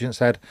TV agent,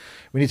 said,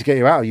 "We need to get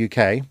you out of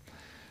UK,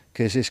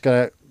 because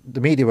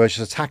the media was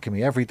just attacking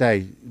me every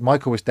day.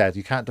 Michael was dead.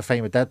 You can't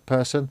defame a dead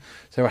person."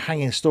 So they were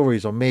hanging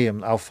stories on me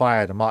and Al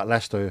Fayed and Mark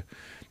Lester,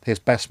 his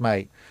best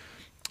mate.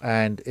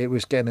 And it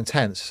was getting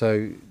intense.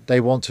 So they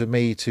wanted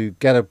me to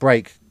get a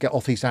break, get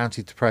off these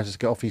antidepressants,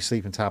 get off these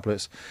sleeping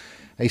tablets.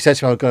 And he said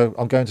to me,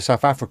 I'm going to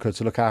South Africa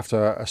to look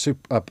after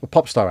a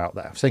pop star out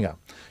there, singer.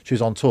 She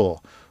was on tour.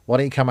 Why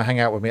don't you come and hang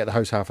out with me at the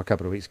hotel for a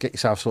couple of weeks, get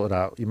yourself sorted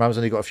out. Your mum's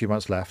only got a few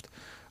months left.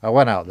 I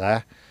went out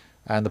there,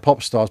 and the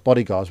pop stars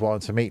bodyguards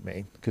wanted to meet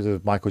me because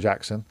of Michael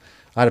Jackson.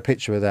 I had a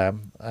picture with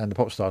them, and the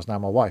pop star's now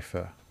my wife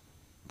for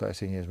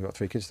 13 years. We've got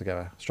 3 kids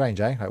together. Strange,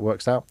 eh? How it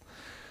works out.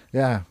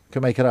 Yeah,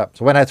 couldn't make it up.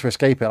 So I went out to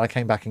escape it, and I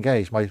came back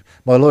engaged. My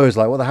lawyer's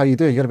like, what the hell are you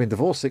doing? You've only been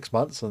divorced 6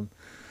 months. And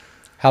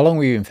how long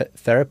were you in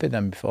therapy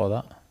then before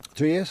that?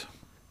 3 years.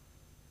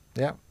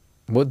 Yeah.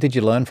 What did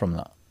you learn from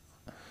that?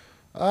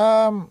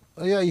 Yeah,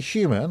 you're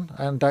human,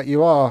 and that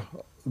you are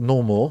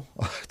normal.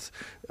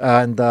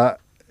 And the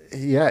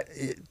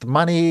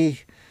money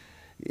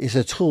is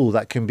a tool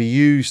that can be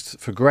used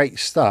for great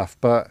stuff,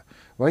 but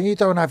when you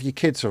don't have your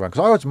kids around,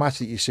 because I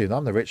automatically assume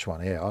I'm the rich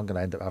one here, I'm going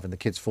to end up having the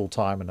kids full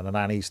time and the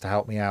nannies to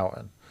help me out,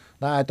 and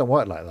no, it don't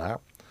work like that.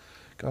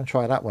 Go and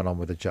try that one on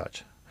with the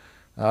judge.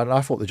 And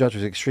I thought the judge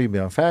was extremely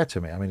unfair to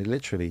me. I mean, he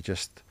literally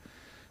just,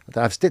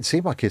 I did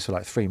see my kids for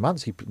like 3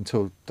 months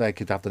until they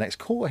could have the next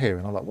court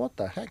hearing. I'm like, what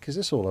the heck is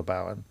this all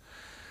about? And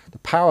the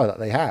power that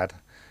they had,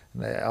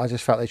 I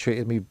just felt they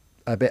treated me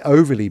a bit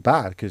overly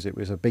bad, because it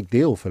was a big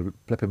deal for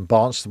flipping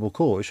Barnstable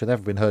Court. It should never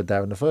have been heard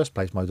there in the first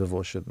place. My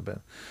divorce shouldn't have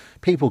been.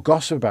 People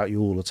gossip about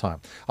you all the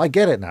time. I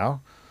get it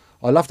now.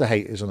 I love the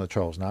haters and the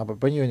trolls now,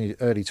 but when you're in your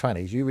early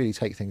 20s, you really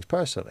take things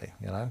personally.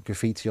 You know,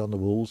 graffiti on the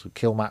walls,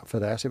 kill Matt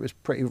Fiddes. It was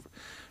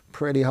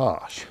pretty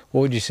harsh.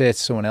 What would you say to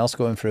someone else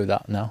going through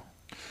that now?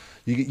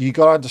 You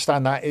got to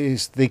understand that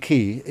is the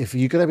key. If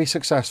you're going to be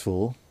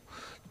successful,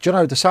 do you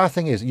know, the sad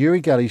thing is,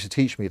 Uri Geller used to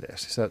teach me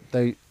this, is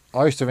that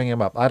I used to ring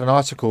him up. I had an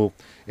article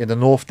in the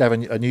North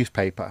Devon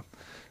newspaper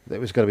that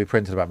was going to be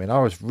printed about me, and I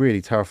was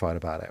really terrified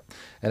about it.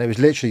 And it was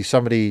literally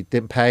somebody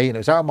didn't pay, and it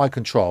was out of my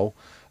control.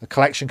 A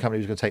collection company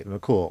was going to take them to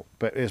court,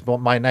 but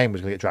my name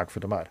was going to get dragged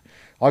through the mud.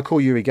 I call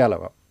Uri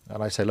Geller up,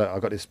 and I say, look,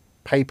 I've got this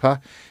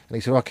paper. And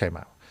he said, okay,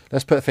 Matt,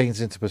 let's put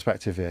things into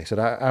perspective here. He said,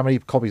 how many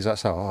copies does that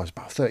sell? Oh, it's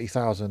about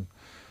 30,000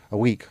 a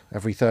week,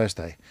 every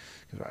Thursday.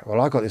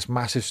 Well, I got this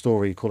massive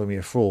story calling me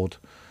a fraud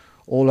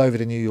all over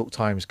the New York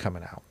Times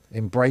coming out.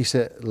 Embrace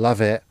it,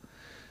 love it.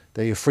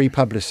 They're your free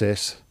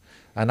publicists.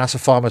 And that's a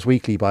Farmer's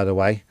Weekly, by the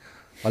way.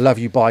 I love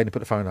you, Biden, put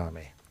the phone on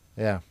me.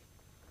 Yeah.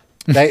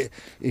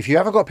 If you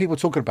haven't got people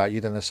talking about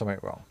you, then there's something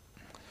wrong.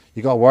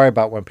 You got to worry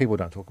about when people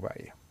don't talk about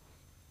you.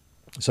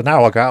 So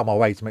now I go out of my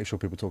way to make sure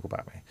people talk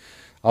about me.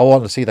 I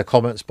want to see the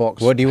comments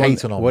box. What do you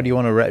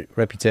want a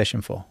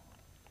reputation for?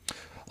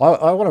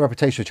 I want a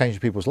reputation of changing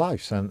people's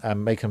lives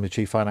and making them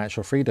achieve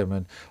financial freedom.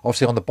 And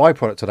obviously on the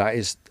byproduct to that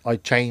is I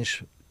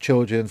change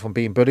children from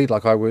being bullied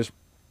like I was,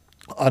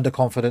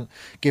 underconfident,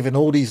 given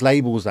all these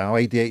labels now,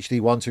 ADHD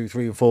 1, 2,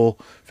 3 and 4,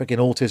 freaking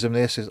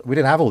autism, we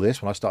didn't have all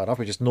this when I started off.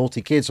 We were just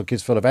naughty kids or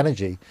kids full of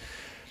energy.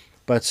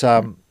 But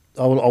I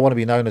want to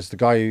be known as the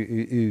guy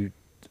who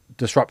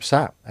disrupts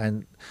that.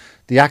 And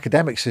the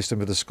academic system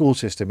of the school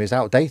system is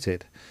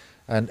outdated.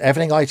 And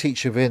everything I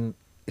teach within,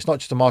 it's not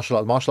just a martial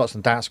arts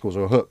and dance schools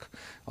are a hook.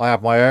 I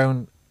have my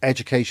own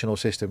educational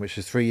system, which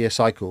is a 3-year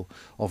cycle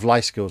of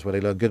life skills where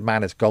they learn good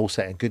manners, goal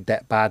setting, good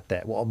debt, bad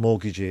debt, what a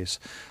mortgage is.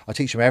 I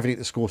teach them everything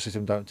the school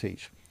system don't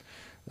teach.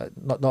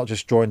 Not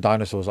just drawing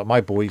dinosaurs. Like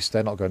my boys,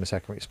 they're not going to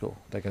secondary school.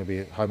 They're going to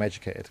be home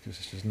educated because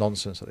it's just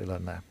nonsense that they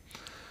learn there.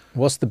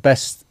 What's the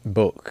best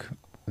book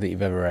that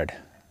you've ever read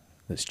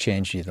that's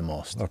changed you the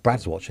most? Well, if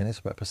Brad's watching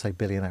this, but per se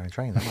Billionaire in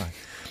Training, don't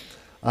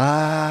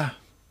I?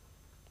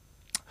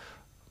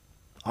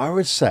 I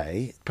would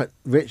say, but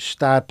Rich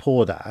Dad,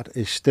 Poor Dad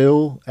is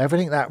still,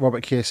 everything that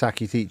Robert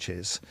Kiyosaki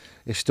teaches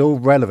is still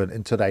relevant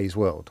in today's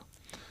world,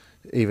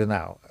 even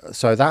now.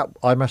 So that,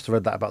 I must have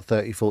read that about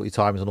 30, 40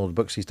 times in all the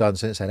books he's done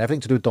since then.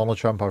 Everything to do with Donald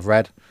Trump I've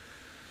read.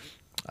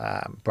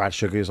 Brad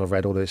Sugars, I've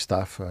read all this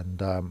stuff.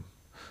 And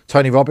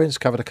Tony Robbins,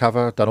 cover to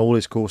cover, done all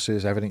his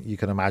courses, everything you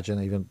can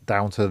imagine, even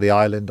down to the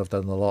island, I've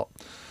done a lot.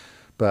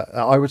 But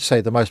I would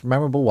say the most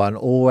memorable one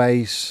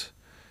always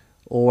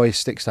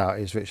sticks out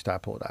is Rich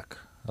Dad, Poor Dad.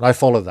 And I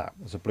follow that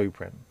as a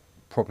blueprint.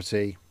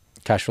 Property.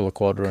 Cash flow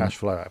quadrant. Cash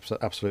flow,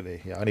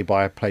 absolutely. Yeah, only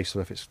buy a place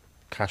if it's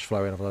cash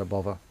flowing, I don't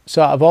bother.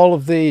 So out of all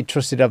of the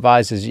trusted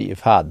advisors that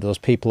you've had, those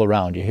people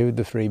around you, who are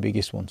the 3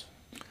 biggest ones?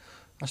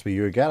 Must be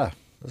Uri Geller,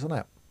 doesn't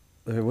it?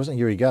 If it wasn't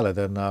Uri Geller,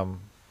 then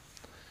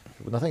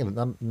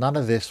none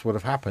of this would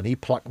have happened. He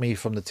plucked me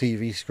from the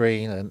TV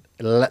screen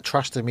and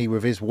trusted me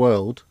with his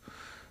world.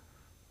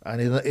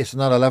 And it's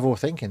another level of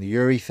thinking.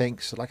 Uri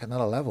thinks like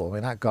another level. I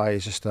mean, that guy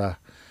is just an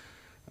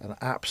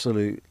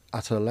absolute,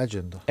 utter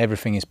legend.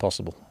 Everything is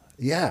possible.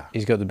 Yeah.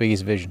 He's got the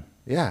biggest vision.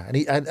 Yeah,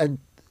 and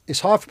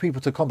it's hard for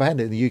people to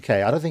comprehend it in the UK.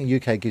 I don't think the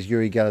UK gives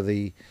Uri Geller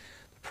the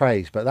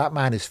praise, but that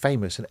man is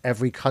famous in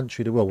every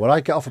country of the world. When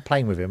I get off a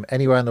plane with him,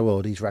 anywhere in the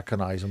world, he's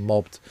recognised and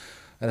mobbed.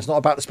 And it's not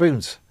about the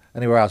spoons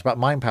anywhere else, it's about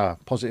mind power,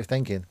 positive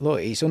thinking. Look,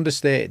 it's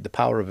understated the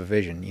power of a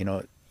vision. You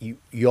know,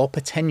 your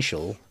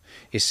potential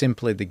is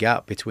simply the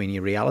gap between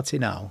your reality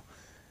now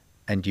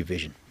and your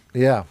vision.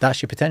 Yeah.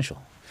 That's your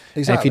potential.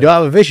 Exactly. And if you don't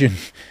have a vision,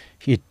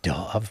 you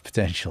don't have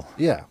potential.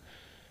 Yeah.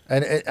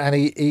 And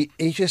he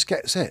just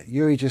gets it.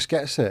 Uri just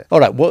gets it.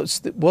 All right. What's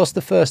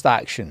the first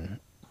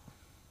action,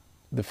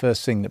 the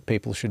first thing that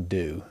people should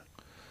do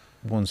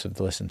once they've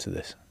listened to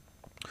this?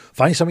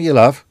 Find something you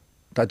love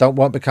that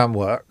won't become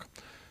work.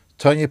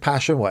 Turn your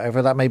passion,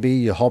 whatever that may be,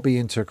 your hobby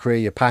into a career,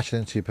 your passion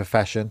into your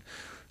profession.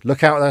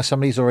 Look out there,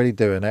 somebody's already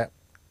doing it.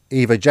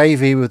 Either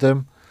JV with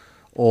them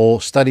or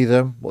study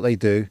them, what they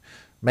do,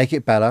 make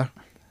it better,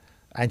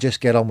 and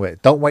just get on with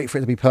it. Don't wait for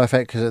it to be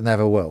perfect, because it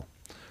never will.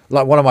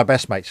 Like one of my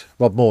best mates,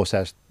 Rob Moore,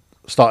 says,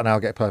 start now,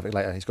 get perfect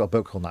later. He's got a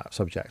book on that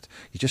subject.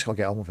 You just got to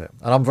get on with it.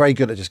 And I'm very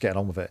good at just getting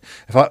on with it.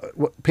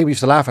 People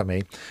used to laugh at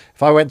me.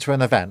 If I went to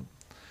an event,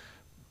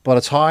 by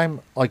the time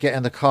I get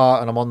in the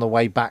car and I'm on the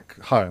way back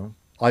home,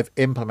 I've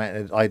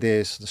implemented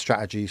ideas, the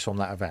strategies from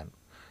that event.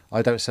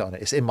 I don't sit on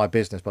it. It's in my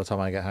business by the time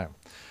I get home.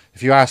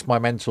 If you ask my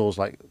mentors,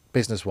 like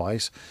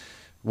business-wise,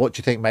 what do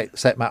you think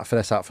set Matt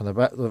Fiddes out from the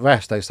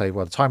rest? They say,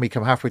 well, the time we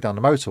come halfway down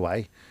the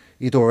motorway,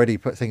 you'd already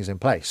put things in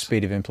place.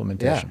 Speed of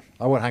implementation.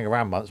 Yeah. I won't hang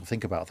around months and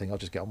think about things. I'll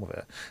just get on with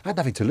it. I had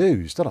nothing to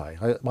lose, did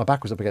I? My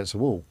back was up against the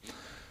wall.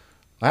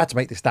 I had to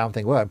make this damn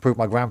thing work and prove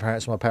my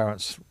grandparents and my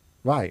parents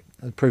right,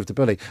 and prove the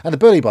bully. And the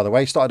bully, by the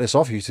way, started this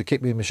off. He used to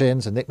kick me in the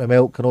shins and nick my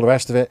milk and all the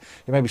rest of it.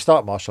 He made me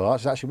start martial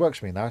arts. It actually works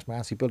for me now. It's my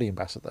anti-bully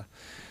ambassador.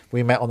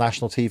 We met on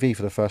national TV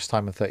for the first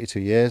time in 32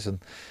 years, and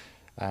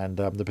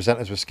the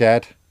presenters were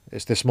scared.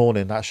 It's this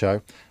morning, that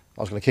show.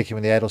 I was going to kick him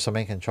in the head or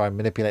something and try and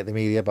manipulate the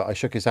media, but I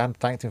shook his hand,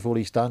 thanked him for all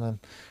he's done, and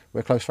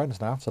we're close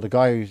friends now. So the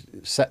guy who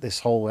set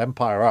this whole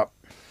empire up,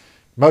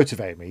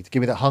 motivated me to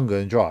give me that hunger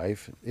and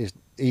drive.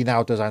 He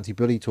now does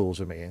anti-bully tours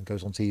with me and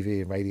goes on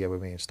TV and radio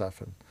with me and stuff,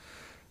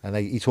 and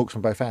he talks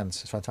from both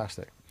ends. It's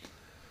fantastic.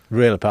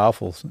 Really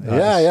powerful.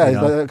 Yeah.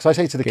 Because I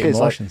say to the kids,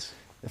 like, emotions.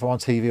 if I'm on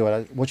TV,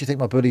 what do you think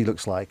my bully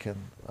looks like? And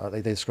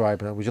they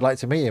describe, would you like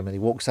to meet him? And he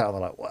walks out and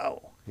they're like,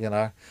 wow, you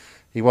know.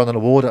 He won an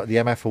award at the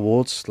MF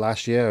Awards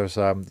last year. It was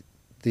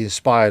the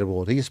Inspired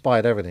Award. He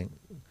inspired everything.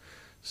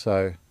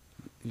 So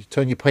you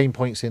turn your pain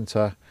points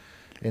into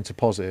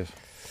positive.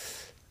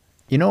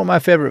 You know what my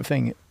favourite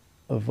thing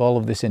of all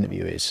of this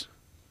interview is?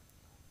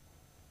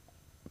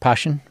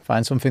 Passion.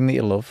 Find something that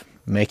you love.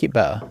 Make it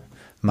better.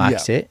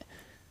 Market it.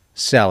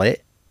 Sell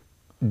it.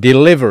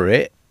 Deliver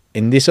it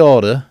in this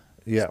order.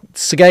 Yeah.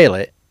 Scale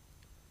it.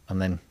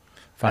 And then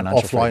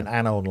financial offline freedom.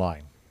 and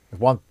online. If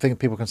one thing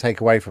people can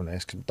take away from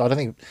this, 'cause I don't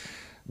think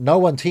no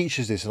one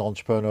teaches this in the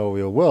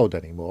entrepreneurial world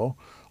anymore.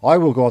 I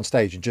will go on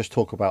stage and just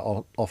talk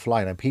about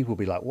offline, and people will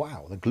be like,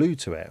 wow, they're glued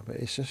to it. But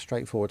it's just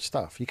straightforward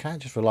stuff. You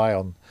can't just rely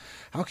on,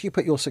 how can you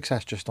put your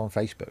success just on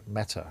Facebook,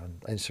 Meta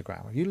and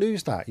Instagram? If you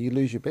lose that, you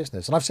lose your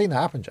business. And I've seen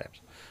that happen, James.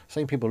 I've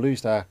seen people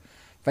lose their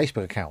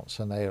Facebook accounts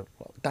and they're,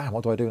 damn,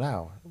 what do I do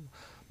now?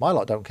 My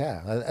lot don't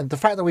care. And the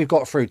fact that we've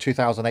got through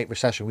 2008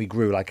 recession, we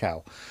grew like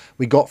hell.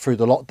 We got through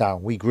the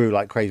lockdown, we grew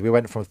like crazy. We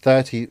went from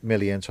 30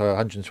 million to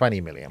 120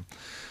 million.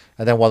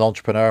 And then one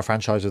entrepreneur,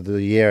 franchise of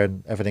the year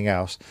and everything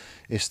else.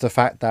 It's the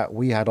fact that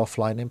we had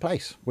offline in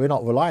place. We're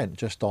not reliant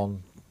just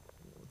on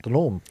the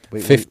norm.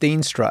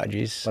 15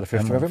 strategies. By the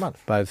 5th of every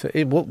month.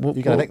 You're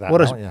going to nick that,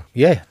 aren't you?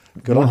 Yeah,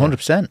 Good on you.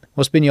 100%.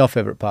 What's been your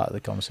favourite part of the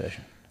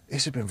conversation?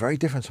 This has been very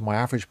different to my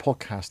average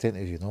podcast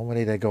interview.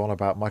 Normally they go on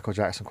about Michael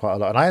Jackson quite a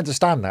lot. And I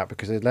understand that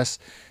because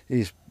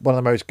he's one of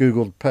the most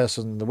Googled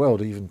person in the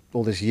world, even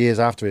all this years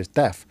after his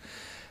death.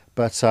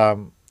 But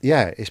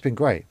yeah, it's been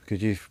great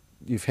because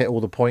you've hit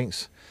all the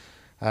points.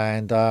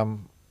 And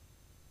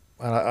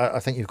I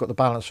think you've got the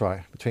balance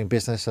right between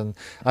business and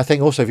I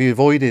think also if you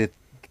avoided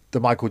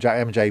the Michael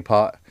MJ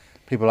part,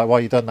 people are like, what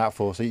have you done that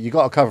for? So you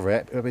got to cover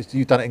it.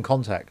 You've done it in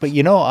context. But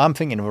you know, I'm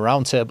thinking of a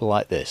round table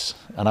like this,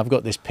 and I've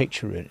got this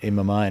picture in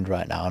my mind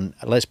right now, and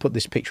let's put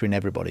this picture in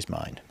everybody's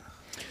mind.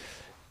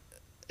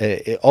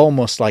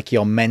 Almost like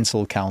your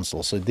mental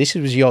council. So this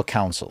was your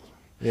council.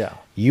 Yeah.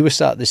 You were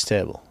sat at this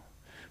table.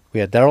 We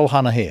had Daryl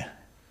Hannah here.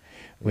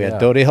 We had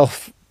Dodi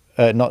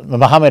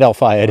Mohammed Al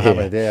Fayed here.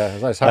 Mohammed, yeah,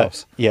 it's nice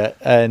house. Yeah,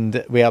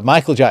 and we had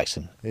Michael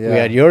Jackson. Yeah. We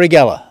had Uri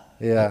Geller.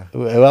 Yeah.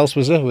 Who else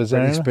was there?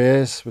 Britney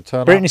Spears would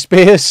turn Britney up.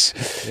 Spears.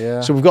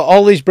 Yeah. So we've got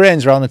all these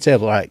brains around the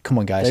table. All right, come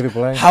on, guys. David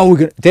Blaine. How are we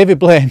going? David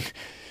Blaine.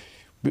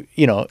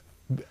 You know,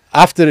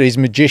 after his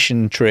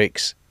magician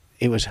tricks,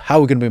 it was how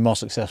are we going to be more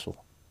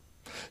successful?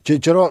 Do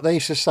you know what they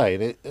used to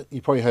say?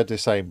 You probably heard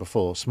this saying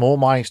before. Small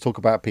minds talk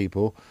about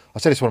people. I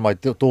said this to one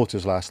of my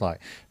daughters last night.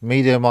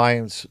 Medium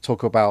minds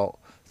talk about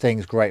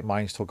things. Great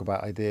minds talk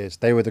about ideas.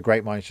 They were the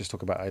great minds, just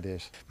talk about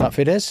ideas. Matt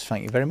Fiddes,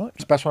 thank you very much.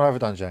 It's the best one I've ever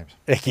done, James.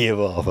 Thank you,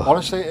 Bob.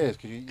 Honestly, it is.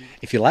 'Cause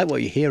If you like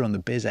what you hear on the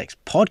BizX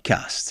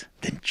podcast,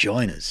 then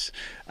join us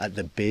at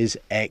the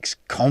BizX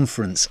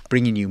conference,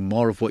 bringing you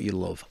more of what you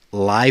love,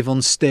 live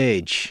on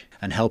stage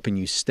and helping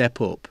you step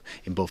up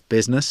in both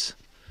business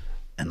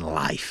and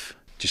life.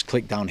 Just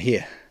click down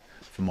here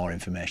for more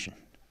information.